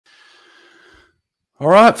All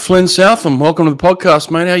right, Flynn Southam, welcome to the podcast,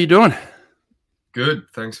 mate. How you doing? Good.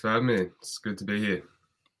 Thanks for having me. It's good to be here.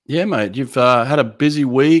 Yeah, mate. You've had a busy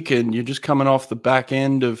week, and you're just coming off the back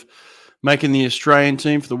end of making the Australian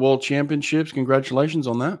team for the World Championships. Congratulations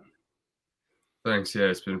on that. Thanks. Yeah,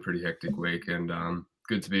 it's been a pretty hectic week, and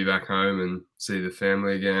good to be back home and see the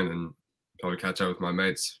family again, and probably catch up with my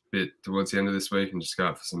mates a bit towards the end of this week and just go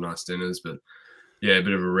out for some nice dinners. But yeah, a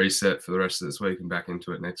bit of a reset for the rest of this week and back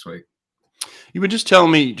into it next week. You were just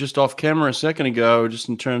telling me just off camera a second ago, just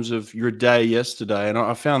in terms of your day yesterday, and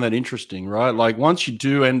I found that interesting, right? Like once you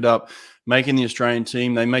do end up making the Australian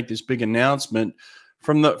team, they make this big announcement.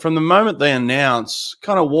 From the moment they announce,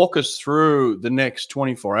 kind of walk us through the next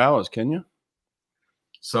 24 hours, can you?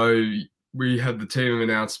 So we had the team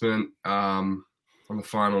announcement on the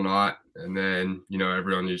final night, and then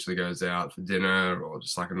everyone usually goes out for dinner or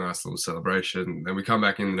just like a nice little celebration. Then we come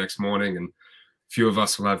back in the next morning, and few of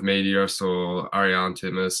us will have media. So Ariane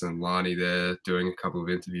Titmus and Lani there doing a couple of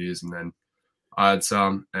interviews, and then I had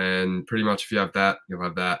some. And pretty much if you have that, you'll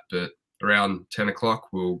have that. But around 10 o'clock,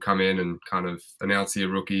 we'll come in and kind of announce the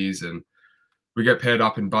rookies, and we get paired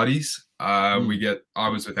up in buddies. I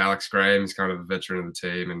was with Alex Graham, he's kind of a veteran of the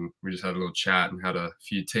team, and we just had a little chat and had a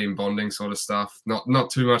few team bonding sort of stuff. Not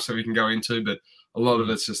too much that we can go into, but a lot of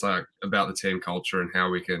it's just like about the team culture and how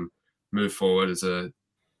we can move forward as a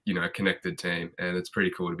connected team, and it's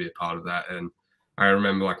pretty cool to be a part of that. And I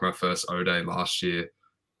remember like my first O Day last year,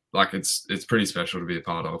 like it's pretty special to be a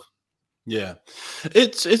part of. Yeah,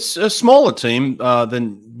 it's a smaller team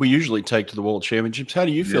than we usually take to the World Championships. How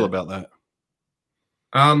do you feel about that?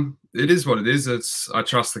 It is what it is. I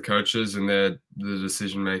trust the coaches and the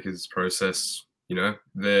decision makers process. They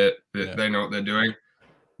know what they're doing.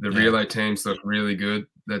 The relay teams look really good.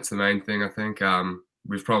 That's the main thing, I think.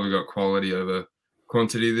 We've probably got quality over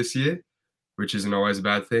quantity this year, which isn't always a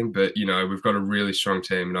bad thing, but we've got a really strong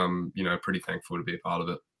team, and I'm pretty thankful to be a part of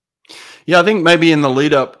it. Yeah, I think maybe in the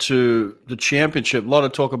lead up to the championship, a lot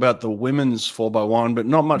of talk about the women's 4x1, but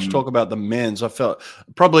not much talk about the men's. I felt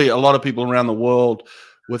probably a lot of people around the world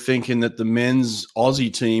were thinking that the men's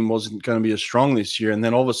Aussie team wasn't going to be as strong this year, and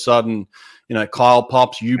then all of a sudden, Kyle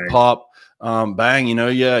pops, you pop. Bang,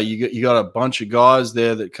 you got a bunch of guys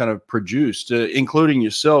there that kind of produced, including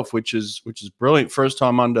yourself, which is brilliant. First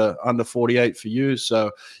time under 48 for you.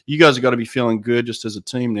 So you guys have got to be feeling good just as a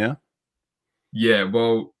team now. Yeah,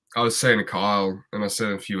 well, I was saying to Kyle, and I said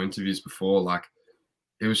in a few interviews before, like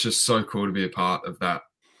it was just so cool to be a part of that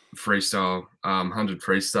freestyle, 100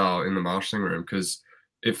 freestyle in the marshalling room, because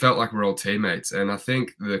it felt like we're all teammates. And I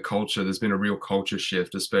think there's been a real culture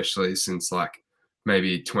shift, especially since like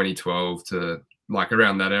maybe 2012 to like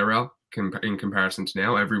around that era in comparison to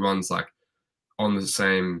now. Everyone's like on the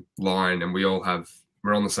same line, and we're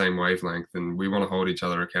on the same wavelength, and we want to hold each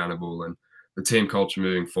other accountable. And the team culture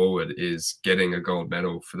moving forward is getting a gold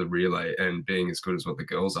medal for the relay and being as good as what the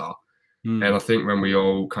girls are. And I think when we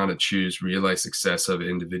all kind of choose relay success over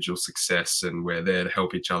individual success, and we're there to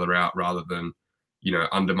help each other out rather than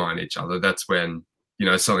undermine each other, that's when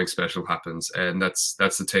something special happens. And that's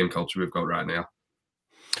the team culture we've got right now.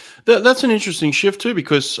 That's an interesting shift too,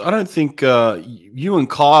 because I don't think you and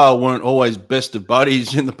Kyle weren't always best of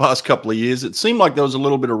buddies in the past couple of years. It seemed like there was a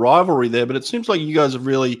little bit of rivalry there, but it seems like you guys have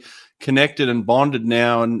really connected and bonded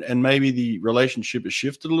now, and maybe the relationship has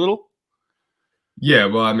shifted a little. Yeah,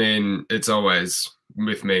 well, I mean, it's always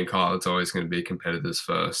with me and Kyle, it's always going to be competitors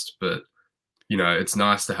first, but it's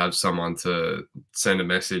nice to have someone to send a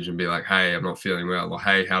message and be like, hey, I'm not feeling well, or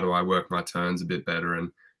hey, how do I work my turns a bit better?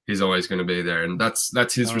 And he's always going to be there, and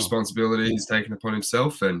that's his responsibility. He's taken upon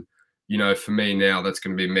himself, and for me now, that's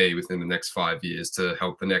going to be me within the next 5 years to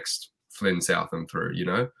help the next Flynn Southam through.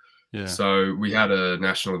 Yeah. So we had a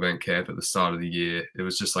national event camp at the start of the year. It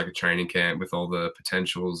was just like a training camp with all the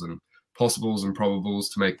potentials and possibles and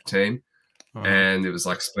probables to make the team, and it was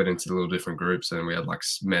like split into little different groups. And we had like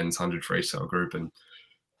men's 100 freestyle group, and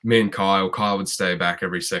me and Kyle would stay back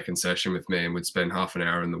every second session with me, and we'd spend half an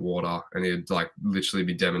hour in the water, and he'd like literally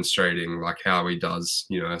be demonstrating like how he does,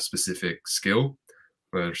 a specific skill,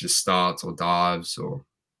 whether it's just starts or dives or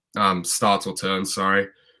starts or turns, sorry.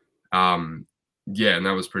 Yeah, and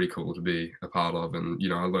that was pretty cool to be a part of. And,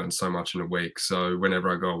 I learned so much in a week. So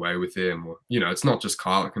whenever I go away with him, or, it's not just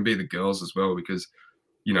Kyle, it can be the girls as well, because,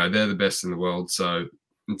 they're the best in the world. So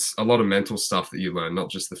it's a lot of mental stuff that you learn, not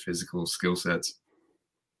just the physical skill sets.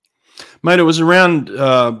 Mate, it was around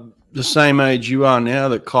the same age you are now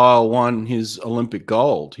that Kyle won his Olympic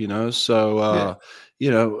gold, so,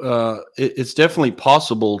 it's definitely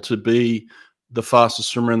possible to be the fastest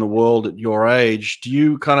swimmer in the world at your age. Do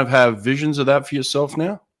you kind of have visions of that for yourself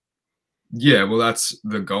now? Yeah, well, that's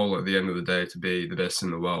the goal at the end of the day, to be the best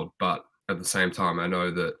in the world. But at the same time, I know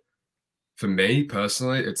that for me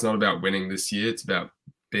personally, it's not about winning this year. It's about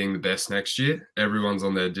being the best next year. Everyone's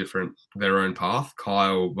on their own path.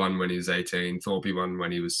 Kyle won when he was 18. Thorpe won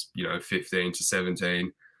when he was, 15 to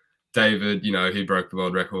 17. David, he broke the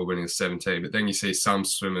world record when he was 17. But then you see some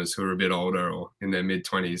swimmers who are a bit older or in their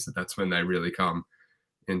mid-20s, that's when they really come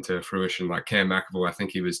into fruition. Like Cam McAvoy, I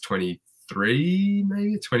think he was 23,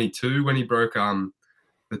 maybe 22 when he broke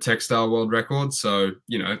the textile world record. So,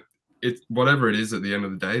 it's whatever it is at the end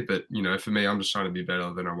of the day. But, for me, I'm just trying to be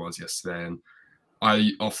better than I was yesterday. And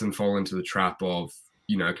I often fall into the trap of,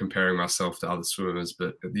 comparing myself to other swimmers.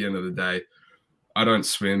 But at the end of the day, I don't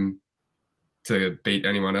swim to beat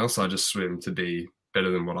anyone else. I just swim to be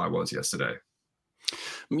better than what I was yesterday.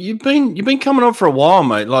 You've been coming on for a while,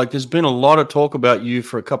 mate. Like there's been a lot of talk about you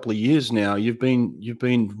for a couple of years now. You've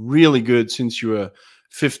been really good since you were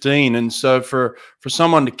 15. And so for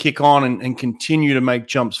someone to kick on and continue to make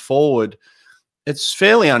jumps forward, it's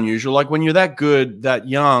fairly unusual. Like when you're that good, that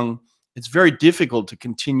young, it's very difficult to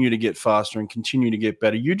continue to get faster and continue to get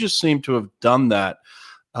better. You just seem to have done that.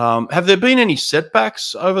 Have there been any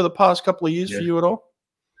setbacks over the past couple of years for you at all?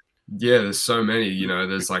 Yeah, there's so many,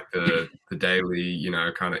 there's like the daily,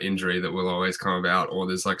 kind of injury that will always come about, or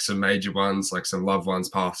there's like some major ones, like some loved ones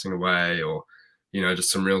passing away, or,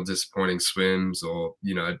 just some real disappointing swims, or,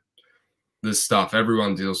 there's stuff.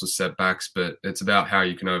 Everyone deals with setbacks, but it's about how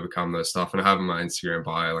you can overcome those stuff. And I have on my Instagram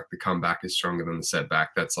bio, like the comeback is stronger than the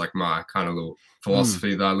setback. That's like my kind of little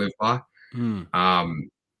philosophy that I live by.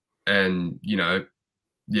 And,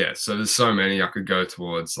 yeah, so there's so many I could go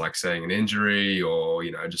towards, like saying an injury or,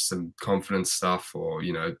 just some confidence stuff, or,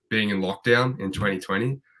 being in lockdown in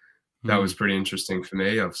 2020. That was pretty interesting for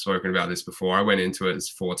me. I've spoken about this before. I went into it as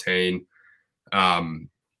 14,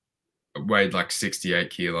 weighed like 68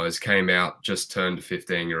 kilos, came out, just turned a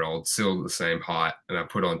 15-year-old, still the same height. And I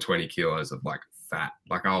put on 20 kilos of like fat.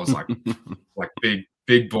 Like I was like, like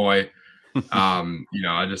big boy.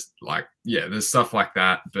 I just like, yeah, there's stuff like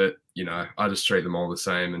that, but I just treat them all the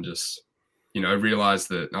same and just, realize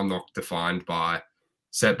that I'm not defined by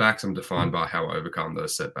setbacks. I'm defined by how I overcome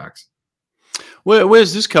those setbacks.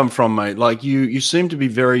 Where's this come from, mate? Like you seem to be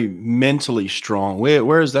very mentally strong.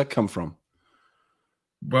 Where has that come from?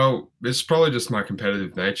 Well, it's probably just my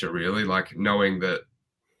competitive nature, really, like knowing that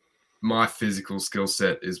my physical skill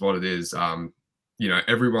set is what it is.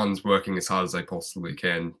 Everyone's working as hard as they possibly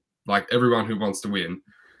can. Like everyone who wants to win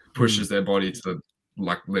pushes their body to the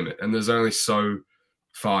limit, and there's only so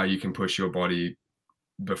far you can push your body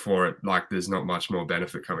before it, like there's not much more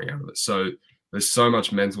benefit coming out of it. So there's so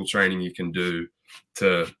much mental training you can do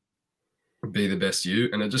to be the best you,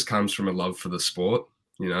 and it just comes from a love for the sport.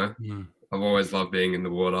 I've always loved being in the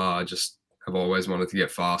water. I just have always wanted to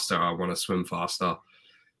get faster. I want to swim faster.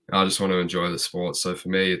 I just want to enjoy the sport. So for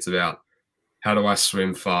me, it's about how do I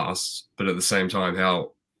swim fast, but at the same time,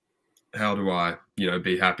 how do I,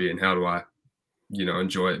 be happy, and how do I,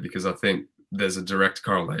 enjoy it? Because I think there's a direct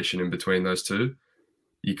correlation in between those two.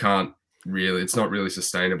 You can't really, it's not really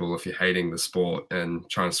sustainable if you're hating the sport and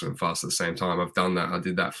trying to swim fast at the same time. I've done that. I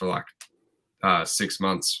did that for like 6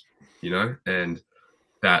 months, and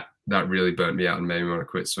that really burnt me out and made me want to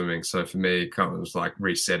quit swimming. So for me, it kind of was like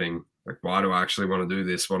resetting, like, why do I actually want to do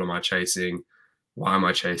this? What am I chasing? Why am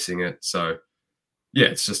I chasing it? So yeah,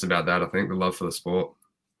 it's just about that. I think the love for the sport.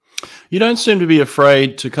 You don't seem to be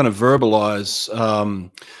afraid to kind of verbalize,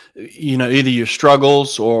 either your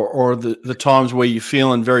struggles or the times where you're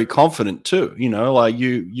feeling very confident too. Like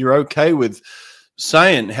you're okay with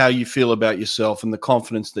saying how you feel about yourself and the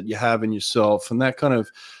confidence that you have in yourself, and that kind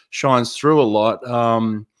of shines through a lot.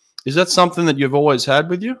 Is that something that you've always had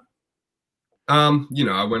with you? When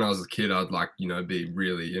I was a kid, I'd be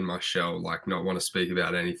really in my shell, like not want to speak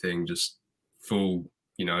about anything, just full,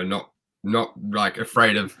 not like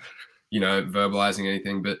afraid of, verbalizing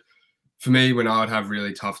anything. But for me, when I would have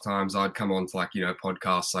really tough times, I'd come on to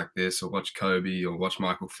podcasts like this, or watch Kobe, or watch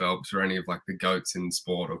Michael Phelps, or any of the goats in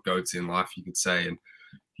sport, or goats in life, you could say. And,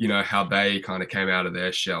 how they kind of came out of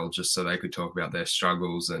their shell just so they could talk about their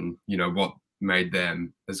struggles and, what made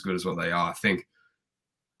them as good as what they are. I think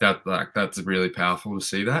that's really powerful to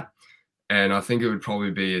see that. And I think it would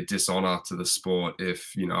probably be a dishonor to the sport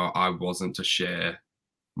if, I wasn't to share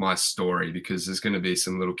my story, because there's going to be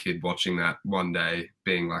some little kid watching that one day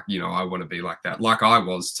being like, I want to be like that, like I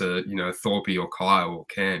was to, Thorpe or Kyle or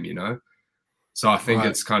Cam, So I think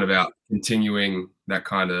it's kind of about continuing that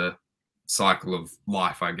kind of cycle of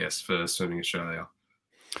life, I guess, for Swimming Australia.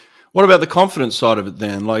 What about the confidence side of it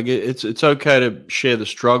then? Like it's okay to share the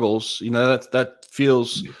struggles, that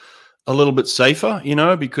feels a little bit safer, you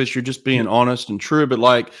know, because you're just being honest and true. But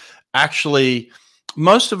like, actually,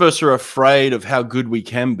 most of us are afraid of how good we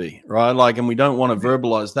can be, right? Like, and we don't want to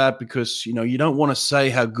verbalize that because, you know, you don't want to say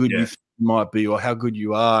how good you think you might be or how good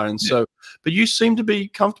you are. And so, but you seem to be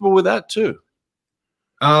comfortable with that too.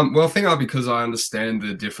 Well, I think because I understand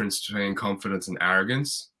the difference between confidence and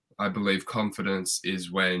arrogance. I believe confidence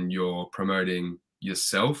is when you're promoting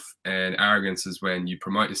yourself, and arrogance is when you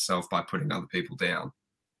promote yourself by putting other people down.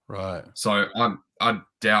 Right. So I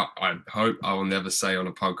hope I will never say on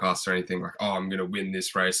a podcast or anything like, oh, I'm going to win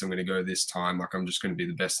this race, I'm going to go this time, like I'm just going to be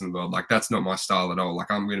the best in the world. Like that's not my style at all.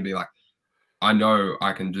 Like I'm going to be like, I know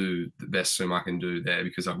I can do the best swim I can do there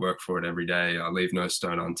because I work for it every day. I leave no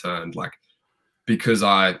stone unturned. Like, because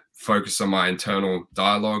I focus on my internal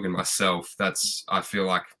dialogue and myself, I feel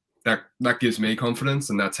like that gives me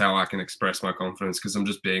confidence, and that's how I can express my confidence, because I'm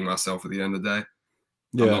just being myself at the end of the day.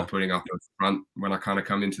 I'm not putting up at the front when I kind of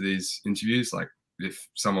come into these interviews. Like if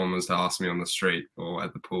someone was to ask me on the street or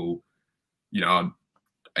at the pool, you know, I'd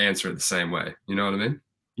answer it the same way. You know what I mean?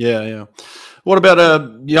 Yeah, yeah. What about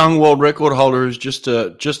a young world record holder who's just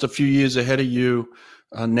a few years ahead of you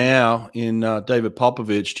now in David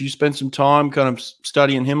Popovich? Do you spend some time kind of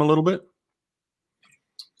studying him a little bit?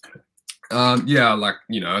 Yeah, like,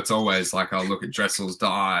 you know, it's always like I'll look at Dressel's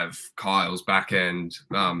dive, Kyle's back end,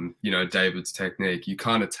 you know, David's technique. You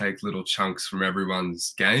kind of take little chunks from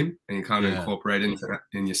everyone's game and you kind of incorporate into that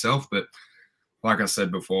in yourself. But like I said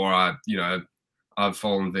before, I've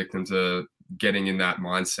fallen victim to getting in that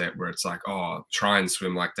mindset where it's like, oh, try and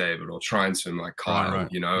swim like David or try and swim like Kyle,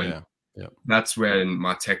 you know, and that's when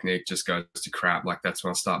my technique just goes to crap. Like that's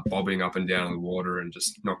when I start bobbing up and down in the water and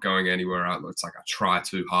just not going anywhere out. It's like I try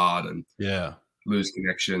too hard and lose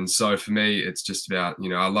connection. So for me, it's just about, you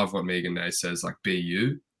know, I love what Megan Day says, like be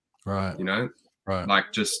you, you know,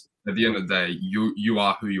 like just at the end of the day, you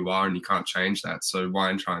are who you are and you can't change that. So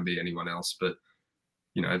why try and be anyone else? But,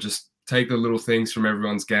 you know, just take the little things from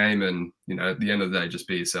everyone's game and, you know, at the end of the day, just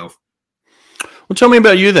be yourself. Well, tell me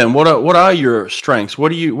about you then. What are your strengths? Where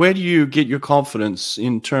do you get your confidence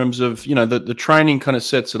in terms of, you know, the training kind of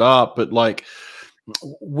sets it up, but like,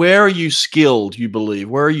 where are you skilled, you believe?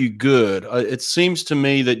 Where are you good? It seems to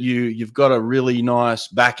me that you've got a really nice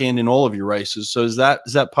back end in all of your races. So is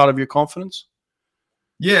that part of your confidence?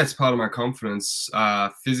 Yeah, it's part of my confidence,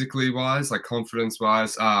 physically wise, like confidence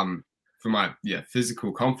wise, for my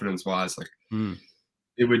physical confidence wise, like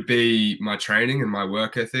it would be my training and my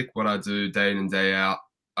work ethic, what I do day in and day out.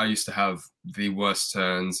 I used to have the worst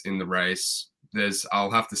turns in the race.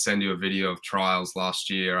 I'll have to send you a video of trials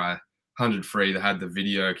last year. 100 free, they had the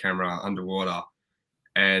video camera underwater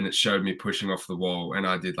and it showed me pushing off the wall, and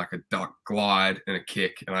I did like a duck glide and a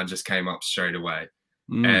kick and I just came up straight away.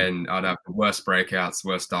 And I'd have the worst breakouts,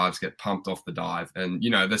 worst dives, get pumped off the dive. And, you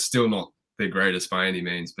know, they're still not the greatest by any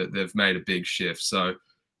means, but they've made a big shift. So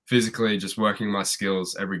physically just working my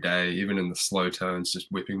skills every day, even in the slow turns,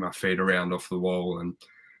 just whipping my feet around off the wall. And,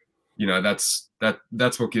 you know, that's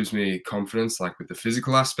what gives me confidence, like with the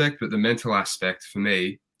physical aspect. But the mental aspect for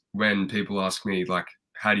me, when people ask me, like,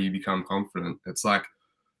 how do you become confident? It's like,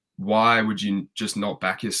 why would you just not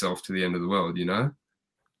back yourself to the end of the world, you know?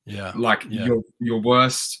 Yeah. Like your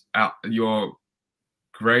your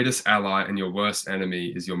greatest ally and your worst enemy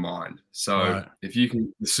is your mind. So if you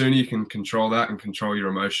can, the sooner you can control that and control your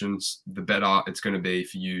emotions, the better it's going to be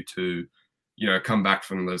for you to, you know, come back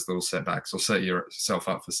from those little setbacks or set yourself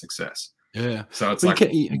up for success. Yeah. So it's well,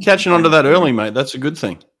 like you're catching on to that early, mate. That's a good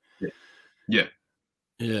thing. Yeah.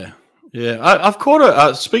 I've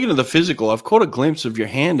caught speaking of the physical, I've caught a glimpse of your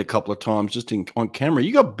hand a couple of times just on camera.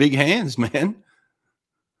 You got big hands, man.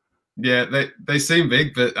 Yeah, they seem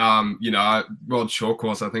big, but you know, World Short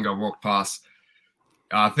Course, I think I walked past.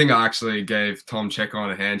 I think I actually gave Tom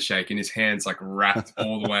Chekon a handshake, and his hands like wrapped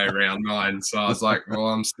all the way around mine. So I was like, well,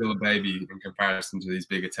 I'm still a baby in comparison to these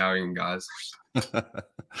big Italian guys.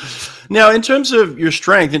 Now, in terms of your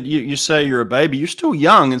strength, and you say you're a baby, you're still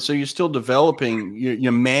young, and so you're still developing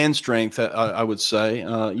your man strength. I would say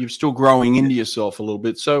you're still growing into yourself a little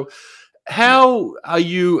bit. So, how are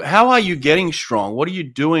you getting strong? What are you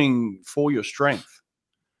doing for your strength?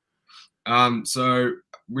 So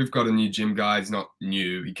we've got a new gym guy. He's not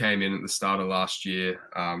new. He came in at the start of last year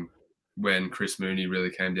when Chris Mooney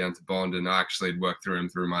really came down to Bond, and I actually had worked through him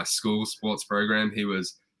through my school sports program. He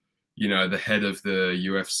was, you know, the head of the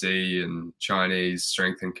UFC and Chinese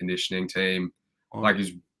strength and conditioning team. Like,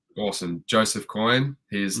 he's awesome. Joseph Coyne,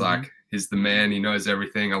 he's like, he's the man. He knows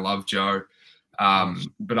everything. I love Joe.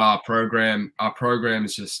 But our program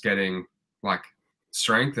is just getting like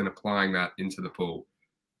strength and applying that into the pool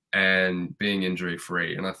and being injury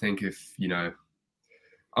free. And I think if, you know,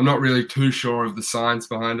 I'm not really too sure of the science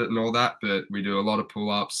behind it and all that, but we do a lot of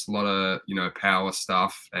pull-ups, a lot of, you know, power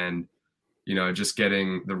stuff, and, you know, just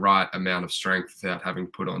getting the right amount of strength without having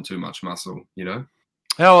put on too much muscle, you know?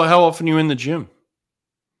 How often are you in the gym?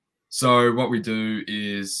 So what we do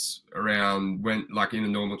is around like in a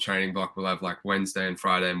normal training block, we'll have like Wednesday and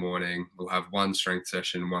Friday morning, we'll have one strength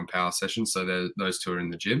session, one power session. So those two are in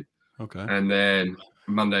the gym. Okay. And then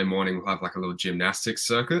Monday morning, we'll have like a little gymnastics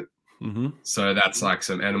circuit. Mm-hmm. So that's like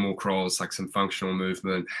some animal crawls, like some functional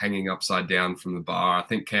movement, hanging upside down from the bar. I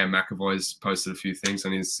think Cam McAvoy's posted a few things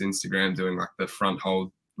on his Instagram doing like the front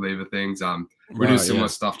hold lever things. We do similar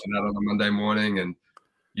stuff to that on a Monday morning, and,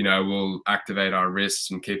 you know, we'll activate our wrists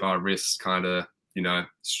and keep our wrists kind of, you know,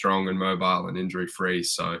 strong and mobile and injury free.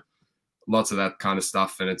 So lots of that kind of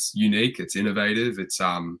stuff. And it's unique, it's innovative. It's,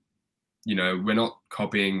 you know, we're not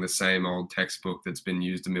copying the same old textbook that's been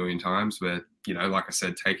used a million times. We're, you know, like I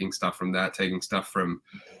said, taking stuff from that, taking stuff from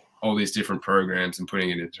all these different programs and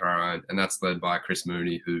putting it into our own. And that's led by Chris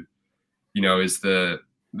Mooney, who, you know,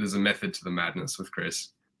 there's a method to the madness with Chris.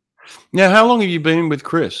 Now, how long have you been with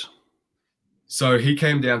Chris? So he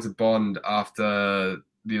came down to Bond after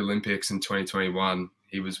the Olympics in 2021.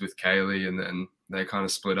 He was with Kaylee, and then they kind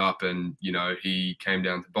of split up, and, you know, he came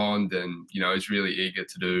down to Bond, and, you know, he's really eager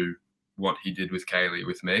to do what he did with Kaylee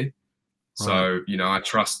with me. Right. So, you know, I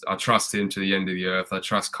trust him to the end of the earth. I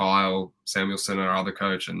trust Kyle Samuelson, our other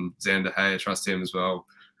coach, and Xander Hay. I trust him as well,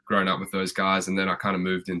 growing up with those guys. And then I kind of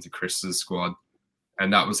moved into Chris's squad,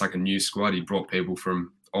 and that was like a new squad. He brought people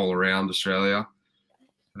from all around Australia.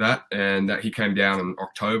 And he came down in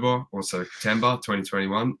October or September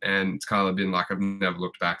 2021, and it's kind of been like I've never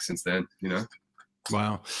looked back since then, you know.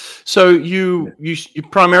 Wow. So you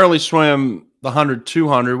primarily swam the 100,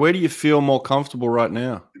 200. Where do you feel more comfortable right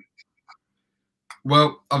now?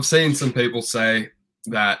 Well, I've seen some people say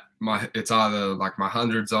that it's either like my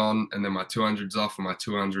 100's on and then my 200's off, or my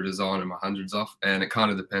 200 is on and my 100's off, and it kind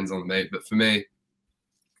of depends on the meet. But for me,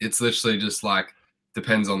 it's literally just like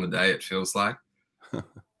depends on the day, it feels like.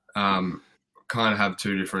 Kind of have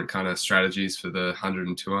two different kind of strategies for the 100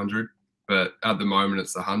 and 200, but at the moment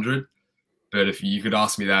it's the 100. But if you could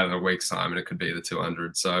ask me that in a week's time, and it could be the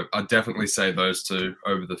 200. So I'd definitely say those two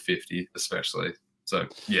over the 50, especially. So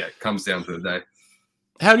yeah, it comes down to the day.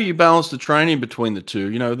 How do you balance the training between the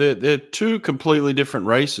two? You know, they're two completely different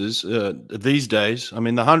races these days. I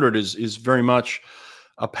mean, the 100 is very much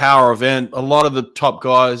a power event. A lot of the top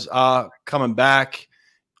guys are coming back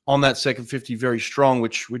on that second 50 very strong,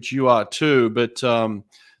 which you are too. But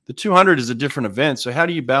the 200 is a different event. So how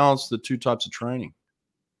do you balance the two types of training?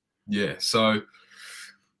 Yeah. So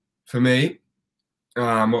for me,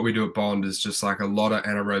 what we do at Bond is just like a lot of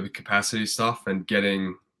anaerobic capacity stuff, and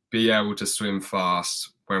be able to swim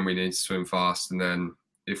fast when we need to swim fast. And then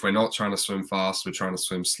if we're not trying to swim fast, we're trying to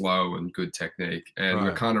swim slow and good technique. And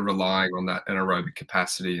we're kind of relying on that anaerobic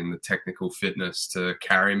capacity and the technical fitness to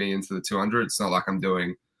carry me into the 200. It's not like I'm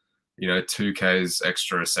doing, you know, 2Ks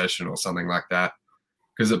extra a session or something like that.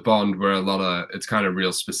 Because at Bond, it's kind of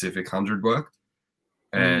real specific 100 work.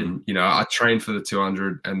 And, you know, I train for the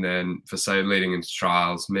 200, and then for, say, leading into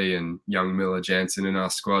trials, me and young Miller Jansen in our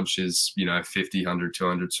squad, she's, you know, 50, 100,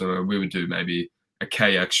 200. So we would do maybe a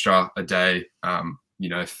K extra a day, you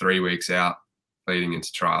know, 3 weeks out leading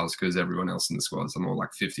into trials, because everyone else in the squad's more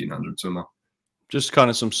like 50 and 100 swimmer. Just kind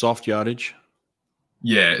of some soft yardage.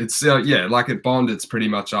 Yeah, it's like at Bond, it's pretty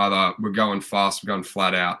much either we're going fast, we're going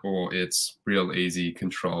flat out, or it's real easy,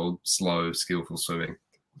 controlled, slow, skillful swimming.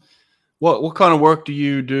 What kind of work do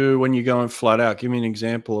you do when you're going flat out? Give me an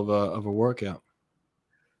example of a workout.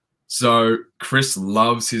 So Chris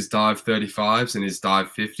loves his dive 35s and his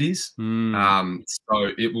dive 50s.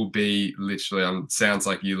 So it will be literally, sounds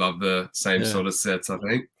like you love the same sort of sets, I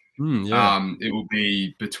think. It will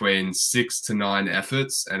be between 6 to 9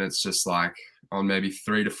 efforts, and it's just like on maybe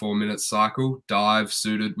 3 to 4 minute cycle, dive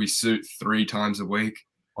suited. We suit 3 times a week.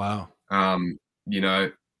 Wow. You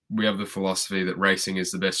know, we have the philosophy that racing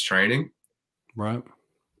is the best training. Right.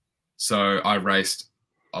 So I raced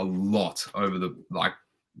a lot over the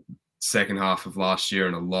second half of last year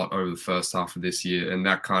and a lot over the first half of this year. And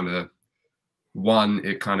that kind of,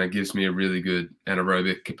 it kind of gives me a really good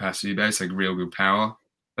anaerobic capacity base, like real good power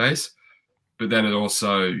base. But then it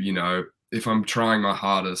also, you know, if I'm trying my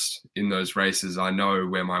hardest in those races, I know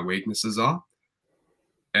where my weaknesses are.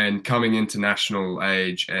 And coming into national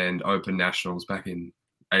age and open nationals back in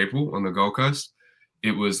April on the Gold Coast,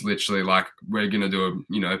 it was literally like, we're going to do a,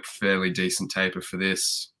 you know, fairly decent taper for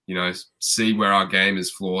this, you know, see where our game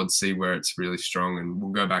is flawed, see where it's really strong, and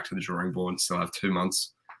we'll go back to the drawing board and still have 2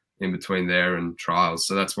 months in between there and trials.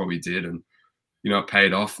 So that's what we did. And you know, it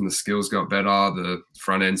paid off and the skills got better, the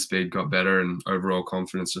front end speed got better, and overall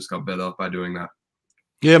confidence just got better by doing that.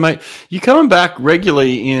 Yeah, mate. You're coming back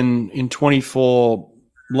regularly in 24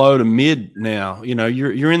 low to mid now. You know,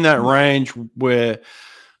 you're in that range where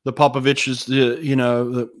the Popoviches,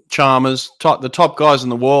 the Chalmers, the top guys in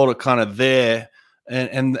the world are kind of there,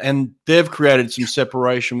 and they've created some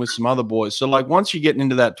separation with some other boys. So like once you're getting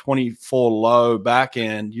into that 24 low back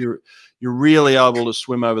end, you're really able to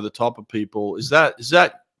swim over the top of people. Is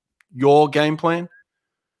that your game plan?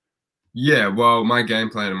 Yeah, well, my game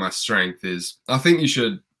plan and my strength is, I think you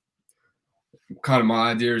should, kind of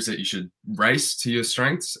my idea is that you should race to your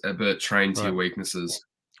strengths, but train to your weaknesses.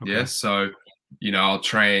 Okay. Yeah, so, you know, I'll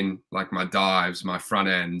train like my dives, my front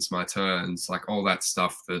ends, my turns, like all that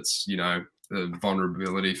stuff that's, you know, the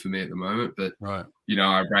vulnerability for me at the moment. But, you know,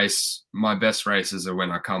 I race, my best races are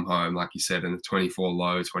when I come home, like you said, in the 24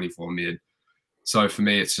 low, 24 mid. So for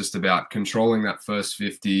me, it's just about controlling that first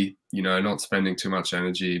 50, you know, not spending too much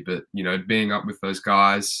energy, but, you know, being up with those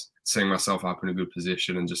guys, setting myself up in a good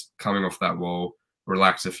position and just coming off that wall,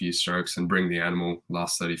 relax a few strokes and bring the animal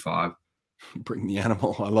last 35. Bring the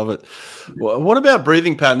animal. I love it. Well, what about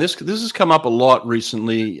breathing pattern? This has come up a lot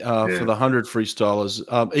recently for the 100 freestylers.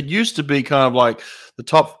 It used to be kind of like the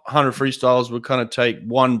top 100 freestylers would kind of take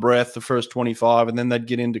one breath the first 25, and then they'd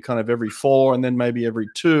get into kind of every 4 and then maybe every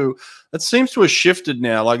 2. That seems to have shifted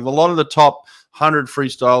now. Like a lot of the top 100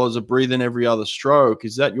 freestylers are breathing every other stroke.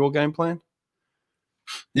 Is that your game plan?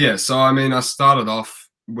 Yeah. So, I mean, I started off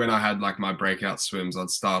when I had like my breakout swims, I'd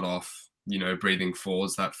start off, you know, breathing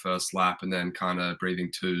 4s that first lap and then kind of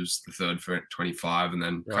breathing 2s the third for 25 and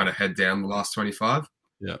then kind of head down the last 25.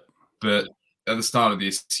 Yeah. But at the start of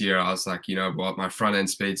this year, I was like, you know what, my front end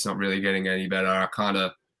speed's not really getting any better. I kind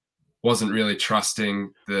of wasn't really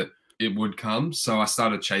trusting that it would come. So I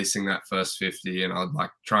started chasing that first 50 and I'd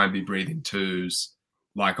like try and be breathing 2s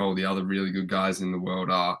like all the other really good guys in the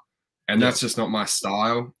world are. And that's just not my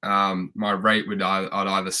style. My rate I'd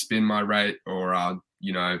either spin my rate or I'd,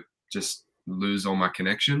 you know, just lose all my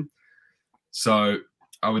connection. So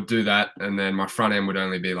I would do that. And then my front end would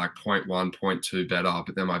only be like 0.1, 0.2 better,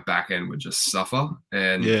 but then my back end would just suffer.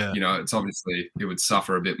 And, you know, it's obviously, it would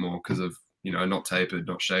suffer a bit more because of, you know, not tapered,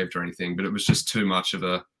 not shaved or anything, but it was just too much of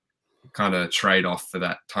a kind of trade-off for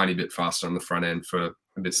that tiny bit faster on the front end for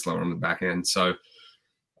a bit slower on the back end. So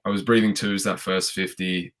I was breathing 2s that first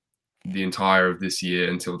 50 the entire of this year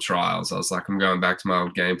until trials. I was like, I'm going back to my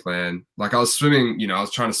old game plan. Like I was swimming, you know, I was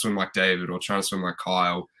trying to swim like David or trying to swim like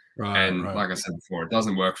Kyle. Like I said before, it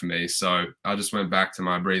doesn't work for me. So I just went back to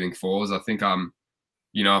my breathing 4s. I think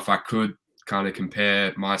you know, if I could kind of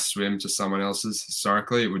compare my swim to someone else's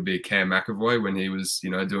historically, it would be Cam McAvoy when he was, you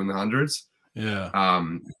know, doing the 100s. Yeah.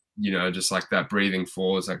 You know, just like that breathing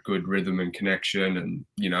 4s, that good rhythm and connection and,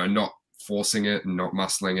 you know, not forcing it and not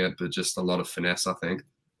muscling it, but just a lot of finesse, I think.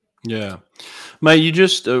 Yeah, mate. You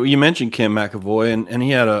just you mentioned Cam McAvoy, and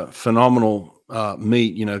he had a phenomenal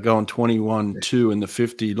meet. You know, going 21-2 in the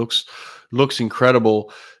 50 looks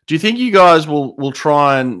incredible. Do you think you guys will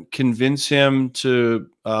try and convince him to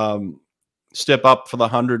step up for the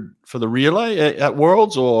 100 for the relay at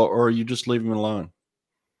Worlds, or you just leave him alone?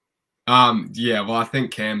 Yeah, well, I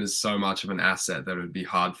think Cam is so much of an asset that it would be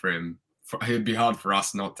hard for him. It'd be hard for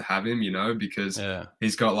us not to have him, you know, because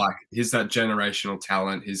he's got he's that generational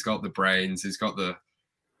talent. He's got the brains. He's got the,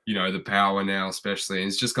 you know, the power now, especially. And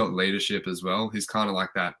he's just got leadership as well. He's kind of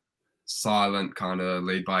like that silent kind of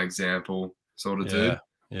lead by example sort of dude.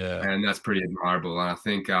 Yeah. And that's pretty admirable. And I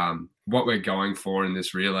think what we're going for in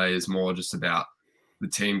this relay is more just about the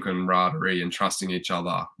team camaraderie and trusting each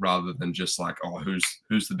other rather than just like, oh,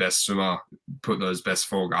 who's the best swimmer? Put those best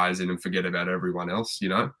 4 guys in and forget about everyone else, you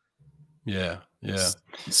know? Yeah.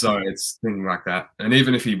 So it's things like that. And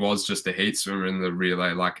even if he was just a heat swimmer in the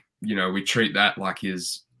relay, like, you know, we treat that like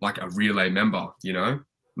he's like a relay member, you know,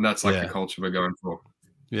 and that's like the culture we're going for.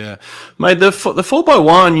 Yeah, mate. The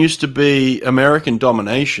 4x1 used to be American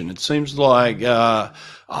domination. It seems like I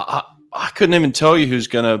couldn't even tell you who's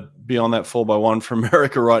going to be on that 4x1 for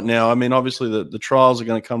America right now. I mean, obviously the trials are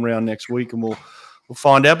going to come around next week, and we'll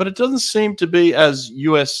find out. But it doesn't seem to be as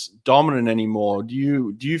US dominant anymore. Do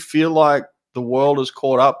you feel like the world has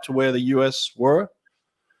caught up to where the US were?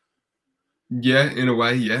 Yeah, in a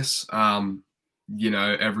way, yes. You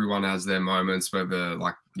know, everyone has their moments, whether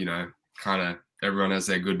like, you know, kind of everyone has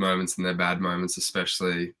their good moments and their bad moments,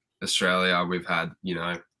 especially Australia. We've had, you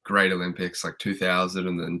know, great Olympics like 2000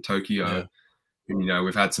 and then Tokyo. Yeah. And, you know,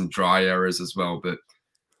 we've had some dry eras as well. But,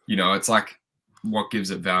 you know, it's like what gives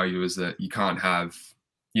it value is that you can't have,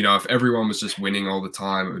 you know, if everyone was just winning all the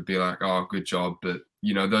time, it would be like, oh, good job. But,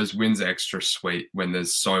 you know, those wins are extra sweet when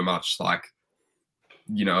there's so much like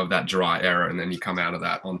you know, of that dry era, and then you come out of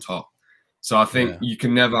that on top. So I think you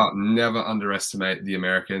can never underestimate the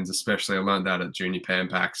Americans, especially I learned that at Junior Pan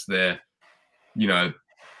Packs. You know,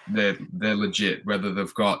 they're legit. Whether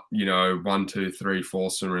they've got, you know, 1, 2, 3, 4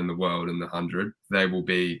 swimmer in the world in the 100, they will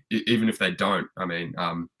be, even if they don't, I mean,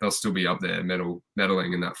 they'll still be up there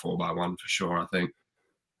medaling in that 4x1 for sure, I think.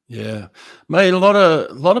 Yeah, mate. A lot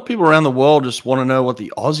of people around the world just want to know what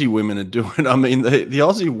the Aussie women are doing. I mean, the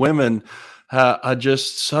Aussie women are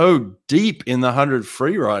just so deep in the 100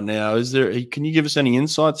 free right now. Can you give us any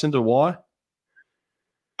insights into why?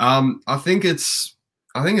 I think it's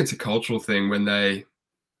a cultural thing when the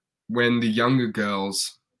younger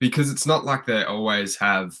girls, because it's not like they always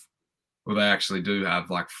have, well, they actually do have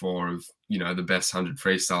like 4 of, you know, the best 100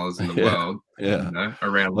 freestylers in the world. Yeah, you know,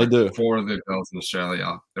 around they like do. 4 of the girls in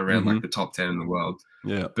Australia, around like the top 10 in the world.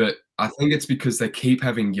 Yeah, but I think it's because they keep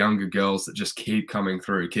having younger girls that just keep coming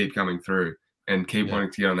through, and keep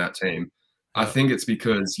wanting to get on that team. I think it's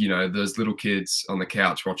because, you know, those little kids on the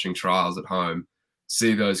couch watching trials at home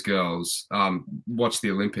see those girls, watch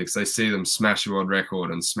the Olympics, they see them smash the world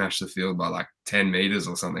record and smash the field by like 10 meters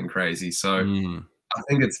or something crazy. So I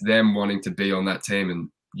think it's them wanting to be on that team and,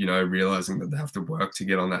 you know, realizing that they have to work to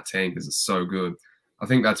get on that team because it's so good. I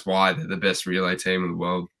think that's why they're the best relay team in the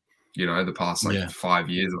world, you know, the past like 5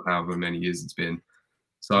 years or however many years it's been.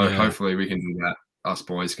 So hopefully we can do that. Us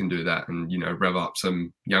boys can do that and, you know, rev up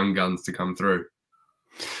some young guns to come through.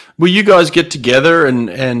 Will you guys get together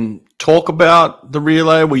and talk about the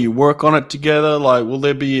relay? Will you work on it together? Like, will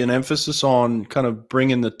there be an emphasis on kind of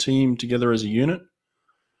bringing the team together as a unit?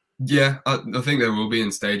 Yeah, I think there will be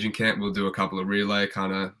in staging camp. We'll do a couple of relay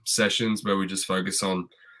kind of sessions where we just focus on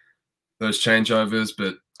those changeovers,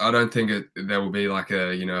 but I don't think there will be like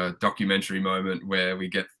a, you know, documentary moment where we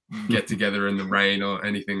get together in the rain or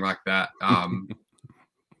anything like that.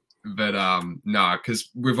 But no, because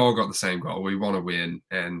we've all got the same goal. We want to win,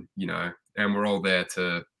 and, you know, and we're all there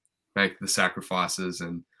to make the sacrifices,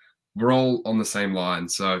 and we're all on the same line.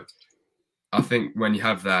 So I think when you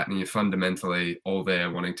have that and you're fundamentally all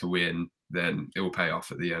there wanting to win, then it will pay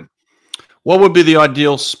off at the end. What would be the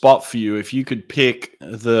ideal spot for you if you could pick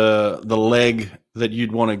the leg that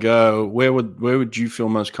you'd want to go? Where would you feel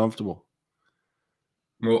most comfortable?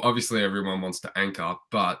 Well, obviously everyone wants to anchor,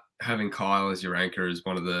 but having Kyle as your anchor is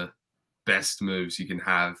one of the best moves you can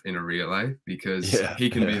have in a relay, because he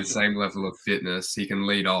can be the same level of fitness. He can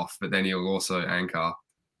lead off, but then he'll also anchor,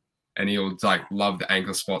 and he'll like love the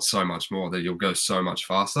ankle spot so much more that you'll go so much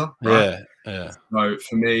faster. Right? Yeah. So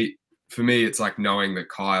for me, it's like knowing that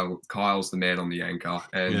Kyle's the man on the anchor,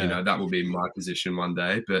 and you know, that will be my position one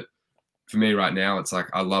day. But for me right now, it's like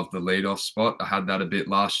I love the lead off spot. I had that a bit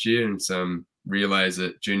last year in some relays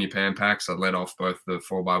at Junior Pan Packs. I led off both the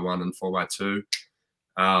 4x1 and 4x2.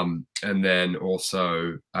 And then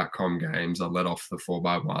also at Com Games, I led off the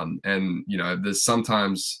 4x1. And, you know, there's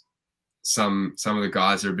sometimes some of the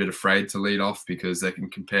guys are a bit afraid to lead off because they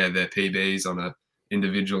can compare their PBs on a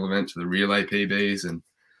individual event to the relay PBs, and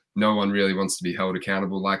no one really wants to be held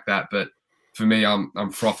accountable like that. But for me,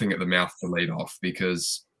 I'm frothing at the mouth to lead off,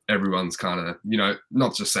 because everyone's kind of, you know,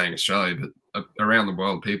 not just saying Australia, but around the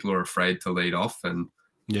world, people are afraid to lead off and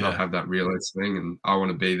not have that relay swing. And I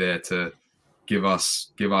want to be there to give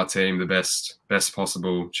our team the best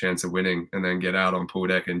possible chance of winning, and then get out on pool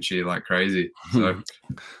deck and cheer like crazy. So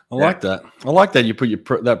I like that. I like that you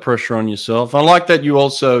put that pressure on yourself. I like that you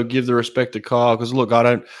also give the respect to Kyle, because look, I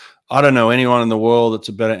don't know anyone in the world that's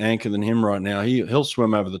a better anchor than him right now. He'll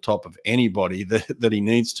swim over the top of anybody that he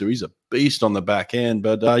needs to. He's a beast on the back end,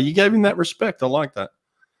 but you gave him that respect. I like that.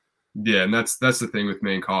 Yeah, and that's the thing with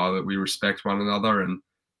me and Kyle, that we respect one another. And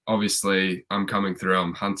obviously I'm coming through,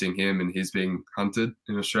 I'm hunting him and he's being hunted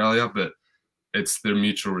in Australia, but it's the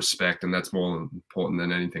mutual respect, and that's more important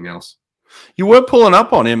than anything else. You were pulling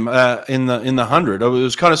up on him in the 100. It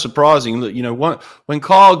was kind of surprising that, you know, when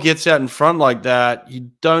Kyle gets out in front like that, you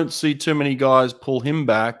don't see too many guys pull him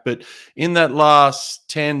back. But in that last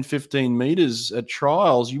 10, 15 meters at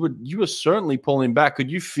trials, you were certainly pulling back. Could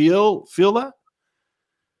you feel that?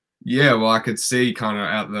 Yeah, well, I could see kind of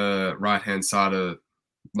out the right-hand side of,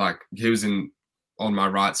 like, he was on my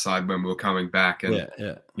right side when we were coming back, and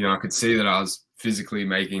you know, I could see that I was physically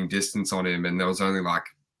making distance on him, and there was only like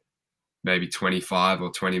maybe 25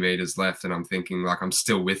 or 20 meters left, and I'm thinking, like, I'm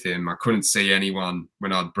still with him. I couldn't see anyone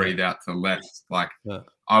when I'd breathe out to the left. Like,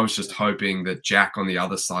 I was just hoping that Jack on the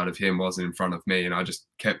other side of him wasn't in front of me, and I just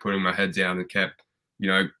kept putting my head down and kept, you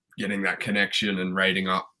know, getting that connection and rating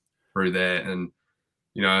up through there. And,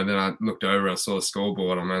 you know, then I looked over, I saw a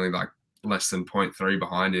scoreboard, I'm only like less than 0.3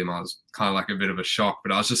 behind him. I was kind of like a bit of a shock,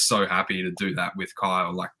 but I was just so happy to do that with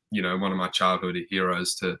Kyle. Like, you know, one of my childhood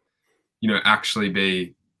heroes to, you know, actually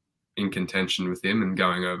be in contention with him and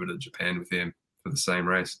going over to Japan with him for the same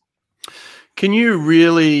race. Can you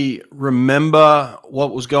really remember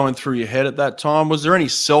what was going through your head at that time? Was there any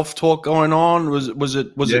self-talk going on? Was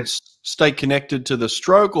it stay connected to the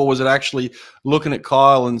stroke, or was it actually looking at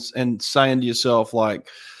Kyle and saying to yourself, like,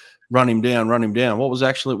 run him down, run him down? What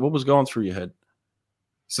was going through your head?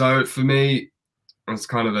 So for me, it's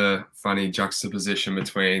kind of a funny juxtaposition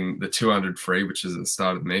between the 200 free, which is at the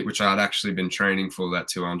start of the meet, which I had actually been training for that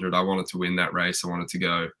 200. I wanted to win that race. I wanted to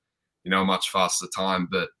go, you know, a much faster time,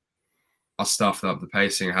 but I stuffed up the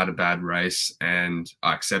pacing. I had a bad race and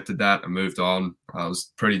I accepted that. I moved on. I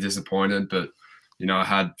was pretty disappointed, but, you know, I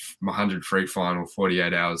had my 100 free final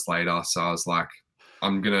 48 hours later. So I was like,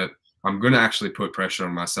 I'm going to actually put pressure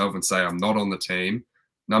on myself and say, I'm not on the team.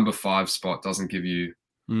 Number 5 spot doesn't give you,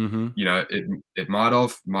 you know, it might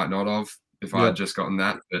not have if I had just gotten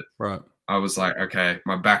that, but I was like, okay,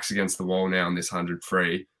 my back's against the wall now in this 100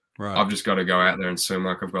 free. I've just got to go out there and swim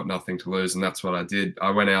like I've got nothing to lose. And that's what I did. I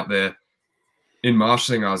went out there. In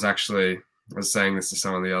marshalling, I was saying this to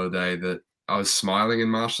someone the other day, that I was smiling in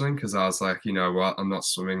marshalling because I was like, you know what, I'm not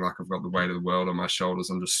swimming like I've got the weight of the world on my shoulders.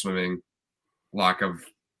 I'm just swimming like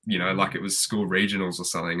you know, like it was school regionals or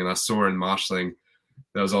something. And I saw in marshalling,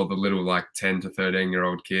 there was all the little like 10 to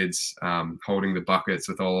 13-year-old kids holding the buckets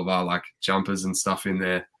with all of our like jumpers and stuff in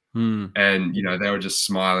there. And, you know, they were just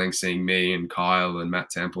smiling, seeing me and Kyle and Matt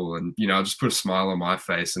Temple. And, you know, I just put a smile on my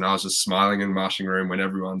face, and I was just smiling in the marshalling room when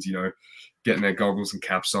everyone's, you know, getting their goggles and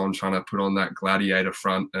caps on, trying to put on that gladiator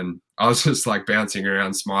front. And I was just like bouncing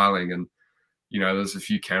around smiling. And, you know, there's a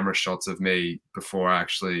few camera shots of me before I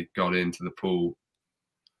actually got into the pool,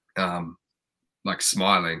 like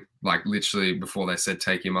smiling, like literally before they said,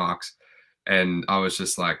 take your marks. And I was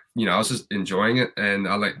just like, you know, I was just enjoying it, and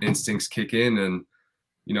I let instincts kick in, and,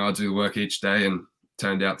 you know, I do the work each day, and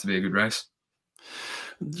turned out to be a good race.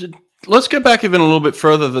 Let's go back even a little bit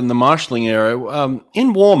further than the marshalling area.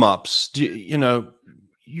 In warm-ups, you know,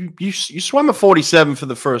 you swam a 47 for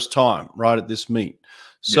the first time, right, at this meet.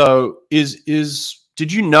 So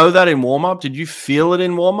did you know that in warm-up? Did you feel it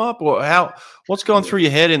in warm-up, or what's going through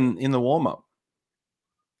your head in the warm-up?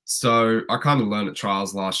 So I kind of learned at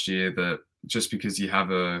trials last year that just because you have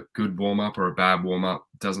a good warm-up or a bad warm-up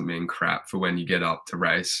doesn't mean crap for when you get up to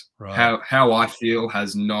race. How I feel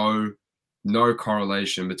has no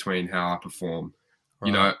correlation between how I perform.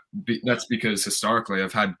 You know, that's because historically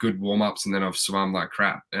I've had good warm-ups and then I've swum like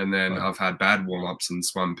crap, and then I've had bad warm-ups and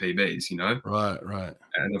swum PBs, you know? Right.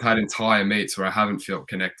 And I've had entire meets where I haven't felt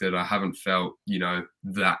connected. I haven't felt, you know,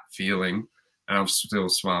 that feeling, and I've still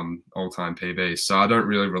swum all-time PBs. So I don't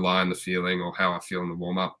really rely on the feeling or how I feel in the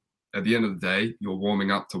warm-up. At the end of the day, you're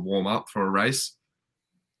warming up to warm up for a race.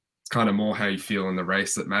 It's kind of more how you feel in the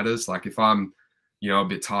race that matters. Like if I'm, you know, a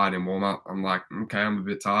bit tired in warm up, I'm like, okay, I'm a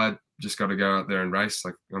bit tired. Just got to go out there and race.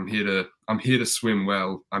 Like I'm here to swim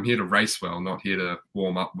well. I'm here to race well, not here to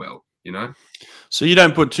warm up well, you know? So you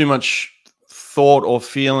don't put too much thought or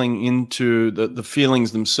feeling into the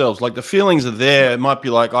feelings themselves. Like the feelings are there. It might be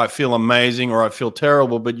like, I feel amazing or I feel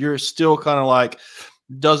terrible, but you're still kind of like,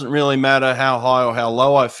 doesn't really matter how high or how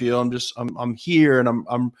low I feel. I'm here, and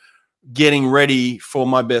I'm getting ready for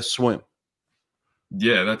my best swim.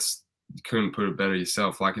 Yeah, you couldn't put it better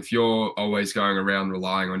yourself. Like if you're always going around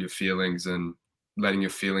relying on your feelings and letting your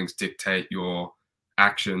feelings dictate your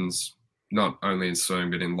actions, not only in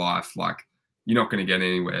swimming but in life, like you're not going to get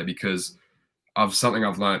anywhere, because something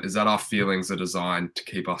I've learned is that our feelings are designed to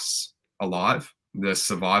keep us alive. They're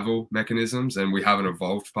survival mechanisms, and we haven't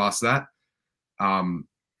evolved past that.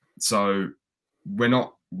 So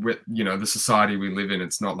you know, the society we live in,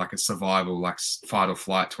 it's not like a survival, like fight or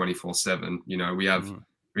flight 24/7. You know, we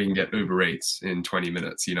can get Uber Eats in 20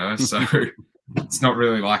 minutes, you know, so it's not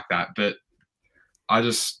really like that. But I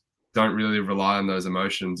just don't really rely on those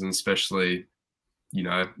emotions, and especially, you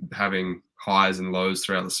know, having highs and lows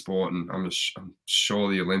throughout the sport. And I'm sure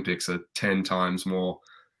the Olympics are 10 times more,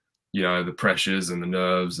 you know, the pressures and the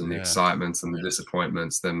nerves and the excitements and the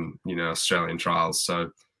disappointments than, you know, Australian trials. So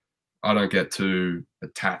I don't get too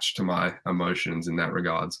attached to my emotions in that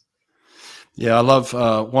regards. Yeah, I love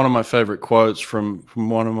one of my favorite quotes from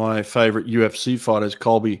one of my favorite UFC fighters,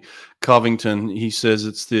 Colby Covington. He says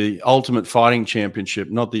it's the ultimate fighting championship,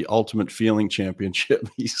 not the ultimate feeling championship.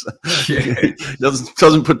 He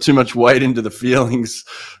doesn't put too much weight into the feelings,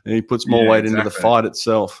 and he puts more weight into the fight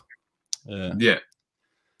itself. Yeah.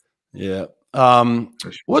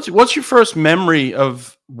 What's your first memory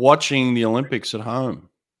of watching the Olympics at home?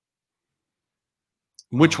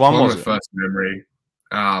 Which one was it? My first memory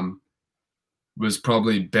was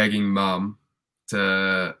probably begging mum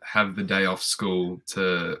to have the day off school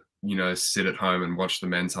to, you know, sit at home and watch the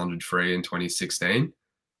men's 100 free in 2016.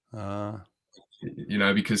 You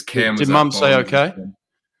know, because Cam was did at Mum say Bond. okay?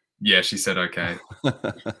 Yeah, she said okay.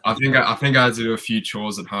 I think I had to do a few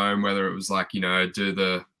chores at home, whether it was like, you know, do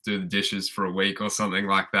the dishes for a week or something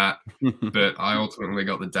like that. But I ultimately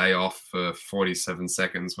got the day off for 47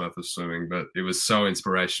 seconds worth of swimming. But it was so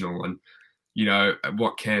inspirational, and you know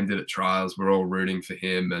what Cam did at trials, we're all rooting for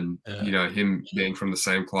him, and you know, him being from the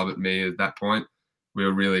same club at me at that point, we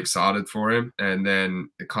were really excited for him. And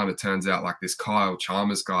then it kind of turns out like this Kyle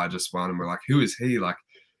Chalmers guy just won, and we're like, who is he? Like,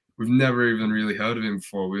 we've never even really heard of him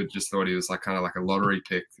before. We just thought he was like kind of like a lottery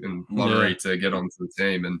pick and lottery to get onto the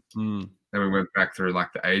team. And then we went back through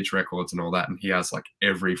like the age records and all that, and he has like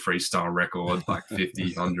every freestyle record, like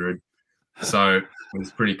 50, 100. So it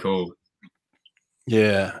was pretty cool.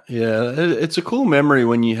 Yeah, yeah. It's a cool memory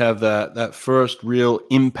when you have that first real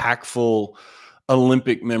impactful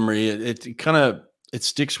Olympic memory. It kind of it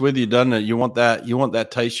sticks with you, doesn't it? You want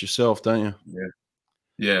that taste yourself, don't you? Yeah.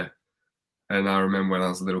 Yeah. And I remember when I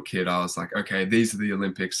was a little kid, I was like, okay, these are the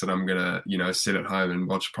Olympics that I'm going to, you know, sit at home and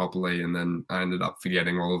watch properly. And then I ended up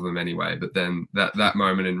forgetting all of them anyway. But then that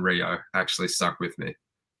moment in Rio actually stuck with me.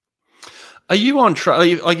 Are you on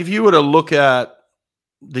track? Like if you were to look at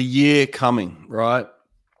the year coming, right?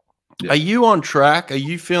 Yeah. Are you on track? Are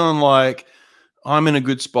you feeling like I'm in a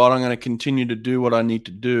good spot, I'm going to continue to do what I need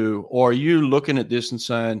to do? Or are you looking at this and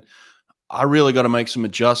saying, I really got to make some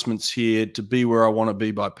adjustments here to be where I want to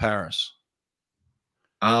be by Paris?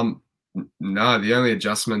 No, the only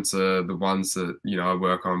adjustments are the ones that, you know, I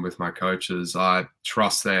work on with my coaches. I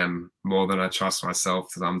trust them more than I trust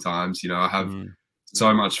myself sometimes. You know, I have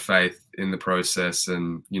so much faith in the process,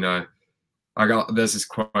 and, you know, there's this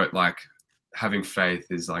quote, like, having faith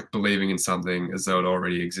is like believing in something as though it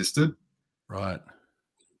already existed. Right.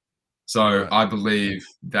 So I believe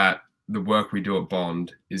that the work we do at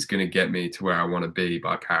Bond is going to get me to where I want to be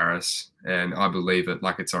by Paris. And I believe it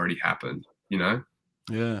like it's already happened, you know?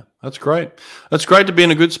 Yeah, that's great. That's great to be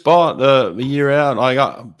in a good spot a year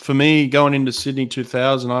out. For me, going into Sydney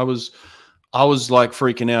 2000, I was like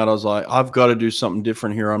freaking out. I was like, I've got to do something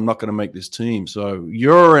different here. I'm not going to make this team. So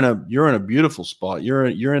you're in a beautiful spot.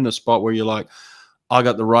 You're in a spot where you're like, I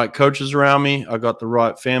got the right coaches around me. I got the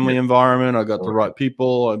right family environment. I got the right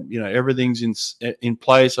people. You know, everything's in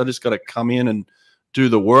place. I just got to come in and do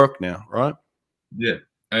the work now, right? Yeah.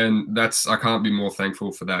 And I can't be more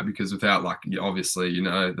thankful for that, because without, like, obviously, you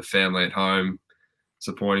know, the family at home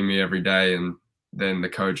supporting me every day, and then the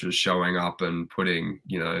coaches showing up and putting,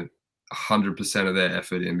 you know, 100% of their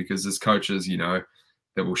effort in, because there's coaches, you know,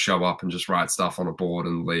 that will show up and just write stuff on a board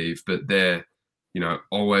and leave, but they're, you know,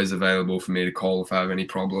 always available for me to call if I have any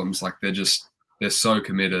problems. Like, they're so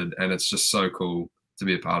committed, and it's just so cool to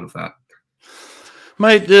be a part of that.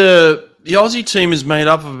 Mate, the Aussie team is made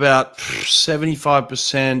up of about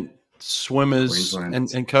 75% swimmers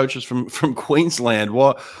and coaches from Queensland.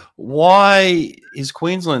 Why is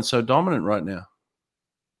Queensland so dominant right now?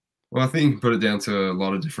 Well, I think you can put it down to a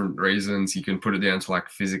lot of different reasons. You can put it down to, like,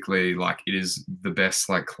 physically, like, it is the best,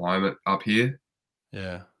 like, climate up here.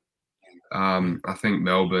 Yeah. I think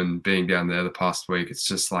Melbourne, being down there the past week, it's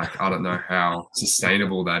just like, I don't know how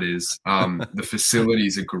sustainable that is. The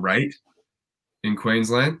facilities are great in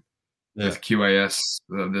Queensland with QAS.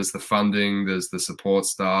 There's the funding, there's the support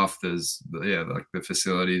staff, there's like the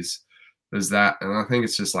facilities, there's that. And I think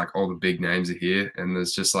it's just like all the big names are here, and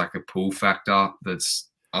there's just like a pull factor that's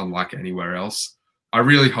unlike anywhere else. I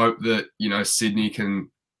really hope that, you know, Sydney can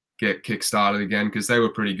get kick-started again, because they were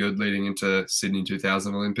pretty good leading into Sydney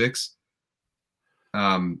 2000 Olympics.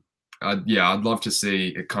 I'd love to see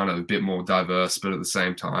it kind of a bit more diverse, but at the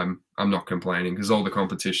same time, I'm not complaining, because all the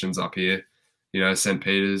competitions up here, you know, St.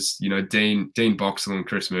 Peter's, you know, Dean Boxall and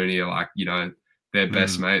Chris Mooney are like, you know, they're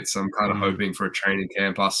best mates. So I'm kind of hoping for a training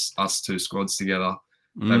camp, us two squads together.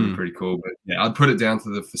 That'd be pretty cool. But yeah, I'd put it down to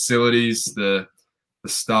the facilities, the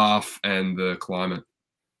staff, and the climate.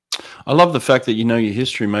 I love the fact that you know your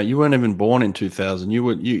history, mate. You weren't even born in 2000.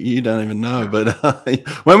 You don't even know. But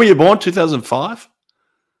when were you born? 2005?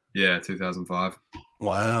 Yeah, 2005.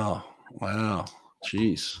 Wow.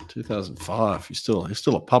 Jeez, 2005. You're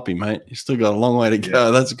still a puppy, mate. You still got a long way to go.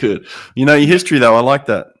 Yeah. That's good. You know your history, though. I like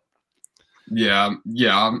that. Yeah.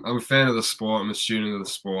 I'm a fan of the sport. I'm a student of the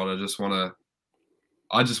sport. I just want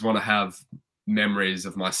to have memories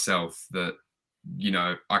of myself that, you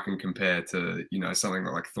know, I can compare to, you know, something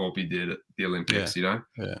like Thorpe did at the Olympics. You know.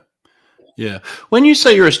 Yeah. When you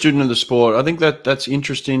say you're a student of the sport, I think that's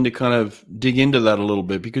interesting to kind of dig into that a little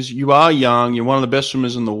bit, because you are young. You're one of the best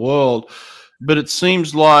swimmers in the world. but it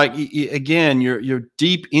seems like again you're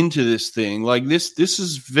deep into this thing. Like this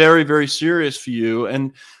is very, very serious for you,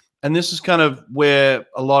 and this is kind of where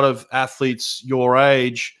a lot of athletes your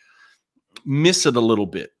age miss it a little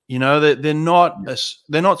bit. You know, they're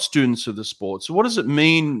not students of the sport. So what does it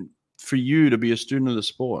mean for you to be a student of the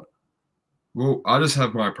sport? Well, I just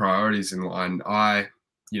have my priorities in line. I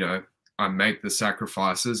make the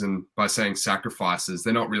sacrifices, and by saying sacrifices,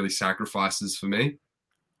 they're not really sacrifices for me,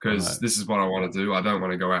 because this is what I want to do. I don't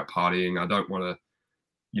want to go out partying. I don't want to,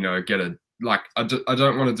 I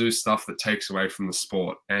don't want to do stuff that takes away from the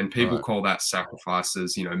sport. And people call that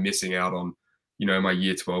sacrifices, missing out on, my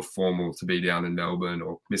year 12 formal to be down in Melbourne,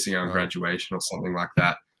 or missing out on graduation or something like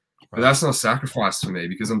that. But that's not a sacrifice for me,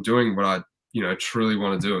 because I'm doing what I, truly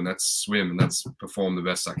want to do, and that's swim, and that's perform the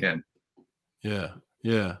best I can. Yeah.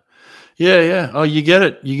 Oh, you get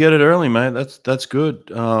it early, mate. That's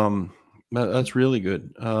good. That's really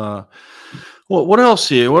good. Well, what else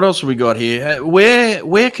here? What else have we got here?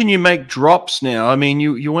 Where can you make drops now? I mean,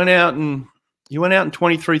 you went out in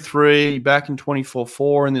 23.3, back in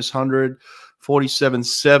 24.4 in this 100,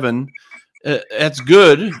 47.7. That's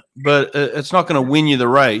good, but it's not going to win you the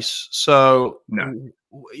race. So no.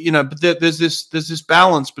 But there's this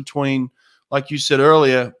balance between, like you said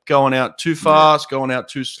earlier, going out too fast, going out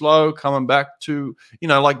too slow, coming back to,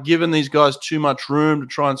 like giving these guys too much room to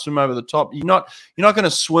try and swim over the top. You're not going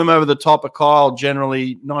to swim over the top of Kyle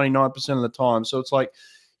generally 99% of the time. So it's like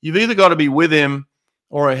you've either got to be with him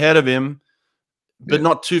or ahead of him, but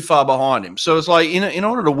not too far behind him. So it's like in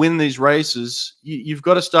order to win these races, you've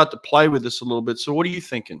got to start to play with this a little bit. So what are you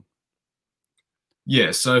thinking?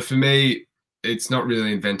 Yeah, so for me, it's not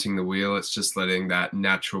really inventing the wheel. It's just letting that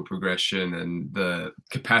natural progression and the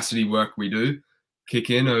capacity work we do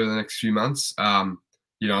kick in over the next few months. I'm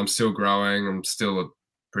still growing. I'm still a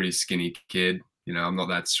pretty skinny kid. I'm not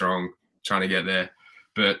that strong, trying to get there.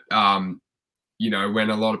 But, when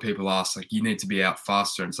a lot of people ask, like, you need to be out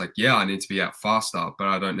faster. And it's like, yeah, I need to be out faster, but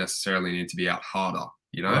I don't necessarily need to be out harder,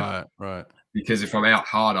 Right. Because if I'm out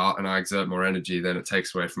harder and I exert more energy, then it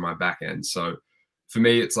takes away from my back end. So for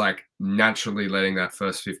me, it's like naturally letting that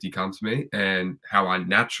first 50 come to me. And how I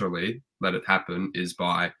naturally let it happen is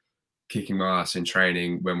by kicking my ass in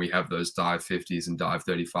training when we have those dive 50s and dive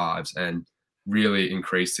 35s, and really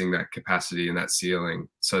increasing that capacity and that ceiling,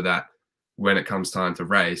 so that when it comes time to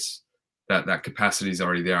race, that capacity is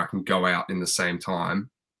already there. I can go out in the same time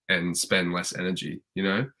and spend less energy,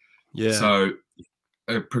 Yeah. So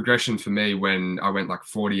a progression for me, when I went like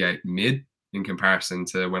 48 mid in comparison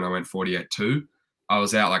to when I went 48.2, I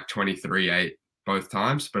was out like 23.8 both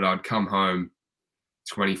times, but I'd come home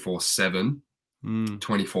 24.7,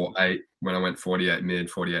 24.8 when I went 48 mid,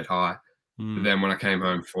 48 high. But then when I came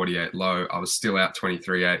home 48 low, I was still out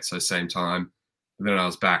 23.8, so same time. But then I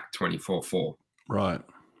was back 24.4. Right.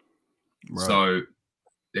 So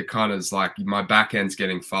it kind of is like my back end's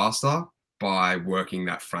getting faster by working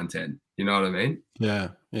that front end. You know what I mean?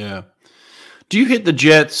 Yeah. Do you hit the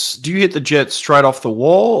jets? Do you hit the jets straight off the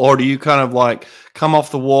wall, or do you kind of like come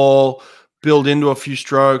off the wall, build into a few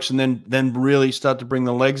strokes, and then really start to bring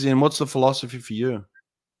the legs in? What's the philosophy for you?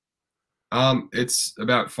 It's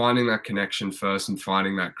about finding that connection first and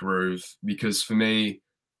finding that groove. Because for me,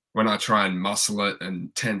 when I try and muscle it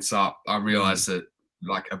and tense up, I realize that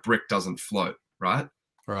like a brick doesn't float, right?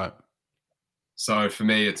 Right. So for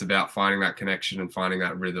me, it's about finding that connection and finding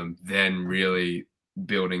that rhythm, then really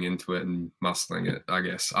building into it and muscling it, I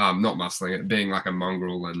guess. Not muscling it, being like a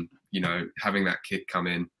mongrel and, having that kick come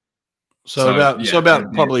in. So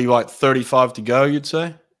about probably like 35 to go, you'd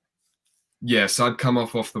say? Yeah, so I'd come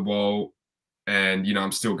off the wall and,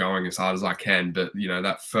 I'm still going as hard as I can. But,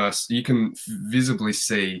 that first, you can visibly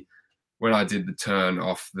see when I did the turn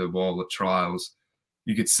off the wall at trials,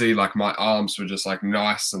 you could see like my arms were just like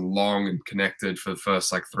nice and long and connected for the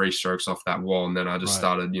first like 3 strokes off that wall. And then I just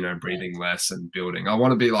started, breathing less and building. I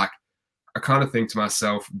want to be like, I kind of think to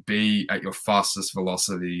myself, be at your fastest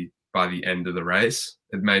velocity by the end of the race.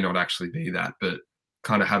 It may not actually be that, but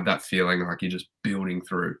kind of have that feeling like you're just building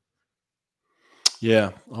through.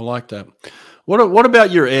 Yeah, I like that. What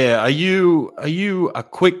about your air? Are you a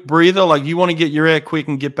quick breather? Like you want to get your air quick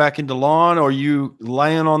and get back into line, or are you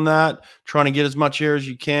laying on that, trying to get as much air as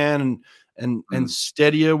you can and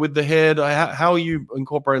steadier with the head? How are you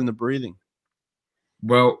incorporating the breathing?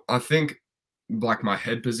 Well, I think like my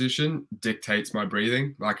head position dictates my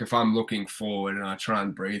breathing. Like if I'm looking forward and I try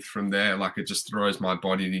and breathe from there, like it just throws my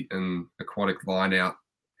body and aquatic line out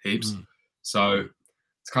heaps. So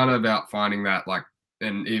it's kind of about finding that, like,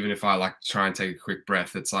 and even if I like try and take a quick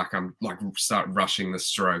breath, it's like I'm like start rushing the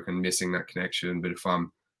stroke and missing that connection. But if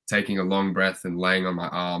I'm taking a long breath and laying on my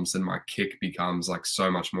arms, and my kick becomes like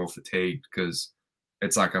so much more fatigued because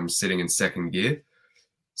it's like I'm sitting in second gear.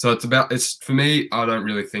 So it's for me, I don't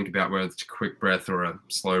really think about whether it's a quick breath or a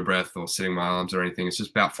slow breath or sitting my arms or anything. It's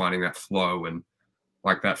just about finding that flow and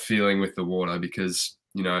like that feeling with the water, because,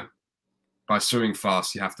 you know, by swimming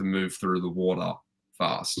fast, you have to move through the water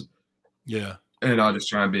fast. Yeah. And I just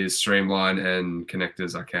try and be as streamlined and connected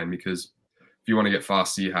as I can, because if you want to get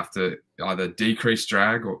faster, you have to either decrease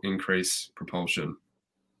drag or increase propulsion,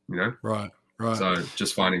 you know? Right. Right. So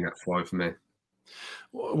just finding that flow for me.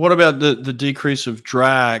 What about the decrease of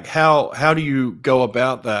drag? How do you go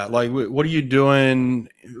about that? Like, what are you doing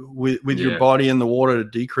with your body in the water to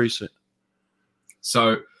decrease it?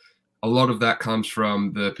 So a lot of that comes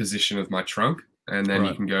from the position of my trunk, and then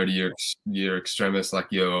you can go to your extremis, like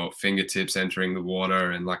your fingertips entering the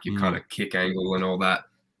water, and like your kind of kick angle and all that.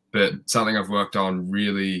 But something I've worked on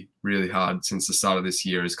really, really hard since the start of this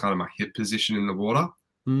year is kind of my hip position in the water.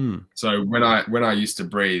 So when I used to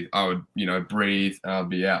breathe, I would, you know, breathe, I'd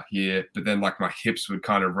be out here, but then like my hips would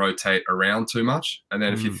kind of rotate around too much. And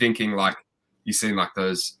then if you're thinking like, you've seen like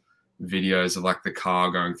those videos of like the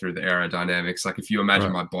car going through the aerodynamics, like if you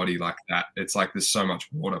imagine my body like that, it's like there's so much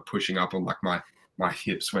water pushing up on like my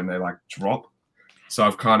hips when they like drop. So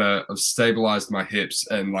I've stabilized my hips,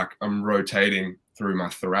 and like I'm rotating through my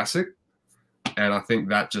thoracic. And I think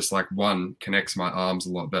that just like, one, connects my arms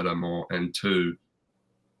a lot better more, and two,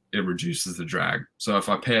 it reduces the drag. So if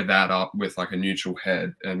I pair that up with like a neutral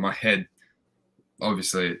head, and my head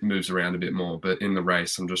obviously it moves around a bit more, but in the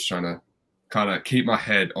race, I'm just trying to kind of keep my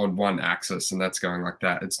head on one axis, and that's going like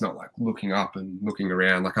that. It's not like looking up and looking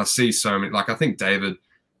around. Like I see so many, like I think David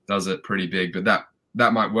does it pretty big, but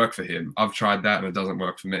that might work for him. I've tried that and it doesn't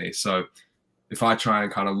work for me. So if I try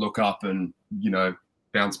and kind of look up and, you know,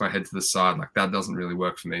 bounce my head to the side, like that doesn't really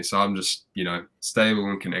work for me. So I'm just, you know, stable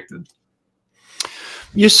and connected.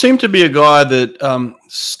 You seem to be a guy that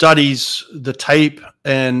studies the tape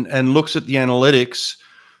and looks at the analytics,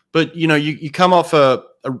 but you know, you come off a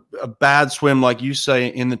bad swim, like you say,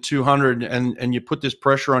 in the 200, and you put this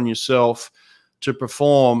pressure on yourself to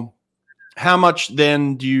perform. How much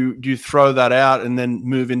then do you throw that out and then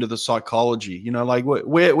move into the psychology? You know, like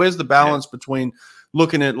where's the balance between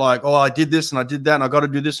looking at like, oh, I did this and I did that, and I got to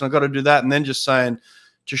do this and I got to do that, and then just saying,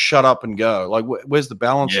 just shut up and go? Like, where's the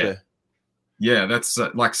balance there? Yeah, that's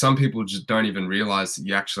like some people just don't even realize that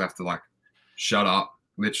you actually have to like shut up,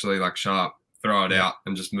 literally like shut up, throw it out,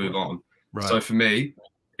 and just move on. So for me,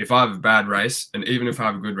 if I have a bad race, and even if I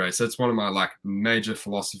have a good race, that's one of my like major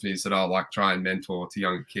philosophies that I'll like try and mentor to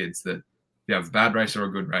younger kids, that if you have a bad race or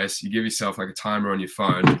a good race, you give yourself like a timer on your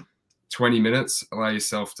phone, 20 minutes, allow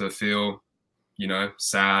yourself to feel, you know,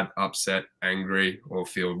 sad, upset, angry, or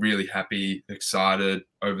feel really happy, excited,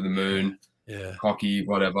 over the moon, cocky,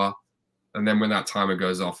 whatever. And then when that timer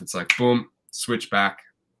goes off, it's like, boom, switch back.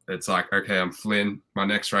 It's like, okay, I'm Flynn. My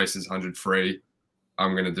next race is 100 free.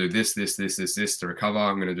 I'm going to do this to recover.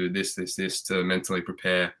 I'm going to do this to mentally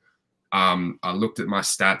prepare. I looked at my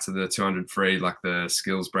stats of the 200 free, like the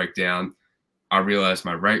skills breakdown. I realized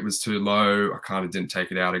my rate was too low. I kind of didn't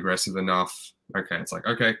take it out aggressive enough. Okay, it's like,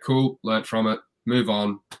 okay, cool. Learn from it. Move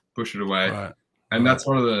on. Push it away. And that's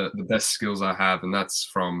one of the best skills I have. And that's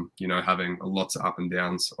from, you know, having lots of up and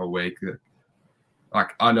downs a week.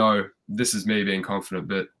 Like, I know this is me being confident,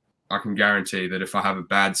 but I can guarantee that if I have a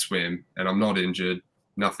bad swim and I'm not injured,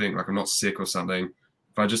 nothing, like I'm not sick or something,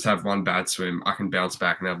 if I just have one bad swim, I can bounce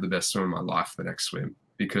back and have the best swim of my life the next swim,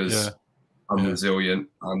 because I'm resilient.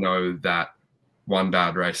 I know that one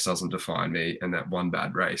bad race doesn't define me, and that one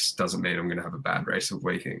bad race doesn't mean I'm going to have a bad race of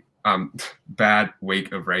bad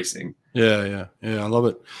week of racing. Yeah. I love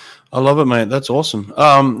it. I love it, mate. That's awesome.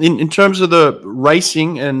 In terms of the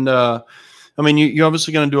racing, and I mean, you're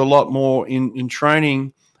obviously going to do a lot more in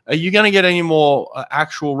training. Are you going to get any more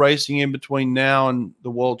actual racing in between now and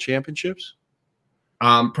the World Championships?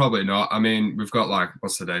 Probably not. I mean, we've got like,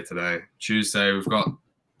 what's the day today? Tuesday. We've got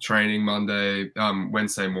training Monday,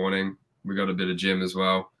 Wednesday morning. We got a bit of gym as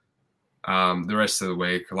well. The rest of the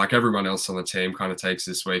week, like everyone else on the team, kind of takes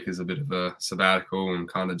this week as a bit of a sabbatical and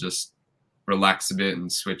kind of just relax a bit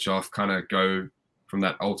and switch off, kind of go from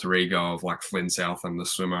that alter ego of like Flynn Southam, the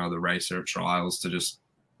swimmer, the racer at trials, to just,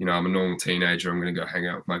 you know, I'm a normal teenager. I'm going to go hang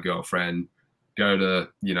out with my girlfriend, go to,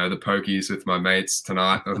 you know, the pokies with my mates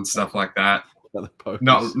tonight and stuff like that.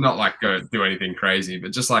 Not like go do anything crazy,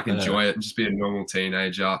 but just like enjoy it and just be a normal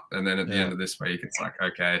teenager. And then at the end of this week, it's like,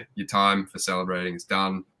 okay, your time for celebrating is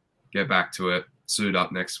done. Get back to it. Suit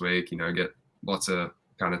up next week. You know, get lots of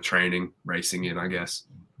kind of training, racing in, I guess.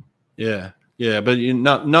 Yeah. Yeah, but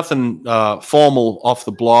nothing formal off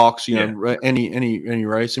the blocks. You know, any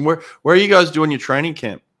racing. Where are you guys doing your training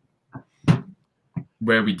camp?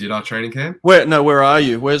 Where we did our training camp? Where are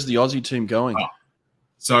you? Where's the Aussie team going? Oh.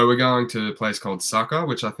 So we're going to a place called Saka,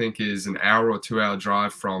 which I think is an hour or 2 hour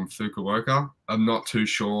drive from Fukuoka. I'm not too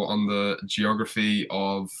sure on the geography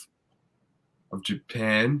of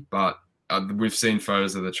Japan, but we've seen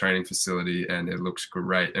photos of the training facility and it looks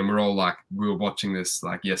great. And we're all like, we were watching this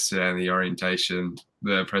like yesterday in the orientation,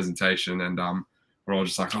 the presentation, and we're all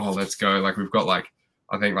just like, oh, let's go. Like we've got like,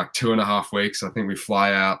 I think like 2.5 weeks. I think we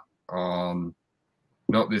fly out on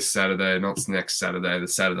not this Saturday, not next Saturday, the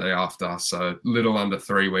Saturday after. So little under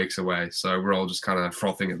 3 weeks away. So we're all just kind of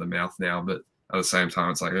frothing at the mouth now. But at the same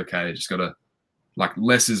time, it's like, okay, just got to, like,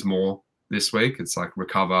 less is more this week. It's like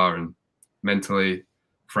recover and mentally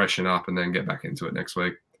freshen up and then get back into it next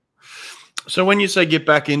week. So when you say get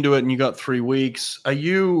back into it and you got 3 weeks, are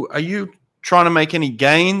you trying to make any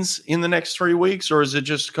gains in the next 3 weeks? Or is it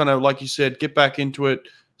just kind of, like you said, get back into it,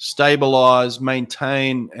 stabilize,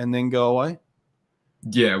 maintain, and then go away?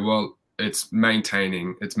 Yeah, well, it's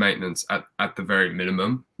maintaining, it's maintenance at the very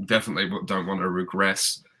minimum. Definitely don't want to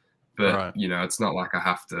regress, but right. You know, it's not like I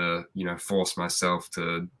have to, you know, force myself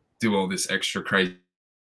to do all this extra crazy.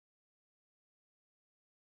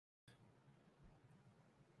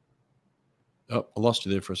 Oh, I lost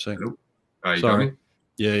you there for a second. Oh, you got me?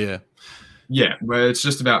 Yeah. But it's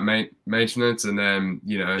just about maintenance, and then,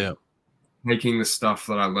 you know, taking the stuff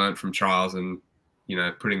that I learned from trials and, you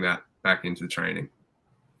know, putting that back into training.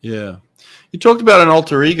 Yeah. You talked about an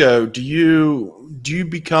alter ego. Do you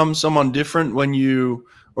become someone different when you,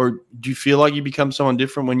 or do you feel like you become someone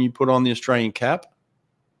different when you put on the Australian cap?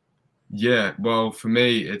 Yeah. Well, for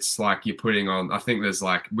me, it's like you're putting on, I think there's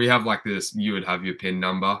like, we have like this, you would have your pin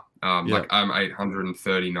number. Like I'm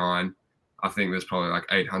 839. I think there's probably like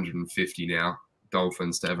 850 now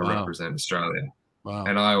Dolphins to ever represent Australia. Wow.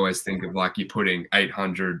 And I always think of like you're putting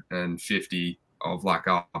 850 of like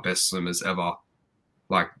our best swimmers ever.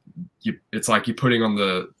 Like it's like you're putting on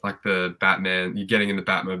the Batman, you're getting in the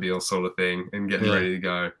Batmobile sort of thing and getting ready to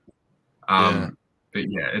go. But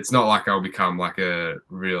yeah, it's not like I'll become like a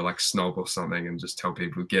real like snob or something and just tell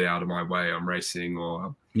people get out of my way, I'm racing,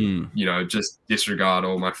 or you know, just disregard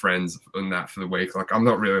all my friends and that for the week. Like I'm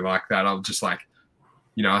not really like that. I'll just like,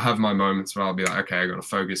 you know, I have my moments where I'll be like, okay, I got to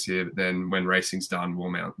focus here. But then when racing's done,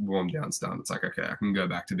 warm down's done, it's like, okay, I can go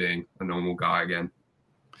back to being a normal guy again.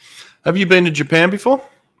 Have you been to Japan before?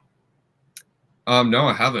 No,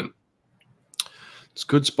 I haven't. It's a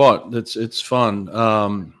good spot. It's fun.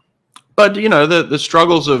 But you know, the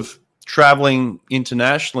struggles of traveling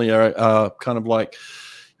internationally are kind of like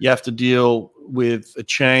you have to deal with a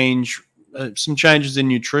change, some changes in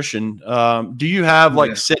nutrition. Do you have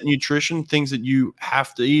like set nutrition, things that you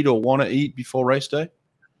have to eat or want to eat before race day?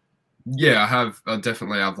 Yeah, I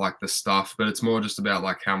definitely have like the stuff, but it's more just about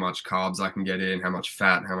like how much carbs I can get in, how much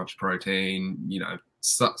fat, how much protein, you know,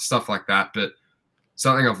 stuff like that. But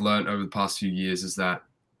something I've learned over the past few years is that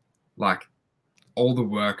like all the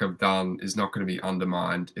work I've done is not going to be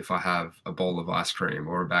undermined if I have a bowl of ice cream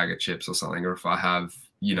or a bag of chips or something, or if I have,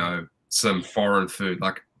 you know, some foreign food.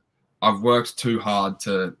 Like I've worked too hard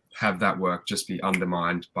to have that work just be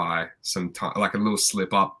undermined by some time, like a little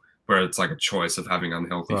slip up, where it's like a choice of having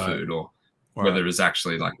unhealthy food or whether it's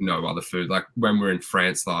actually like no other food. Like when we were in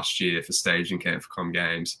France last year for staging camp for Com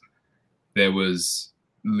Games, there was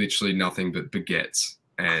literally nothing but baguettes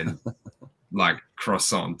and like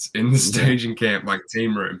croissants in the staging camp, like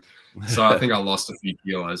team room. So I think I lost a few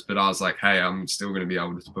kilos, but I was like, hey, I'm still going to be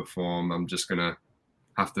able to perform. I'm just going to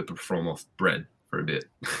have to perform off bread for a bit,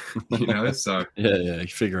 you know? So yeah, you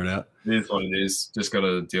figure it out. It is what it is. Just got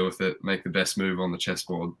to deal with it. Make the best move on the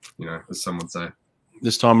chessboard, you know, as some would say.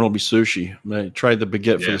 This time it'll be sushi. Mate, trade the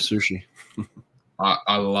baguette for the sushi.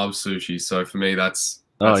 I love sushi. So for me, that's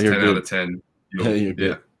 10 good. out of 10. You're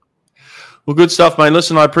good. Well, good stuff, mate.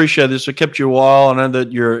 Listen, I appreciate this. I kept you a while. I know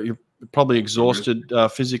that you're probably exhausted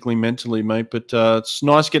physically, mentally, mate, but it's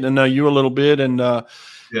nice getting to know you a little bit. And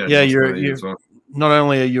you're not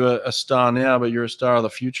only are you a star now, but you're a star of the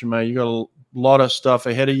future, mate. You got a lot of stuff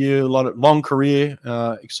ahead of you, a lot of long career,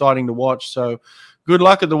 exciting to watch. So good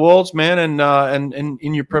luck at the Worlds, man, and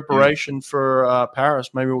in your preparation for Paris.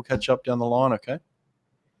 Maybe we'll catch up down the line, okay?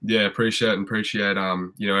 Yeah, appreciate you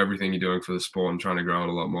know, everything you're doing for the sport and trying to grow it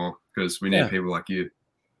a lot more, because we need people like you.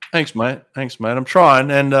 Thanks, mate. I'm trying.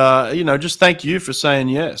 And, you know, just thank you for saying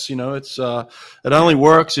yes. You know, it's it only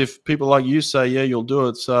works if people like you say, yeah, you'll do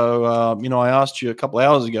it. So, you know, I asked you a couple of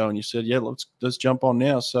hours ago and you said, yeah, let's jump on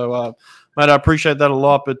now. So, mate, I appreciate that a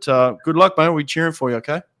lot. But good luck, mate. We're cheering for you,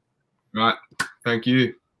 okay? Right. Thank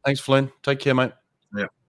you. Thanks, Flynn. Take care, mate. Yeah.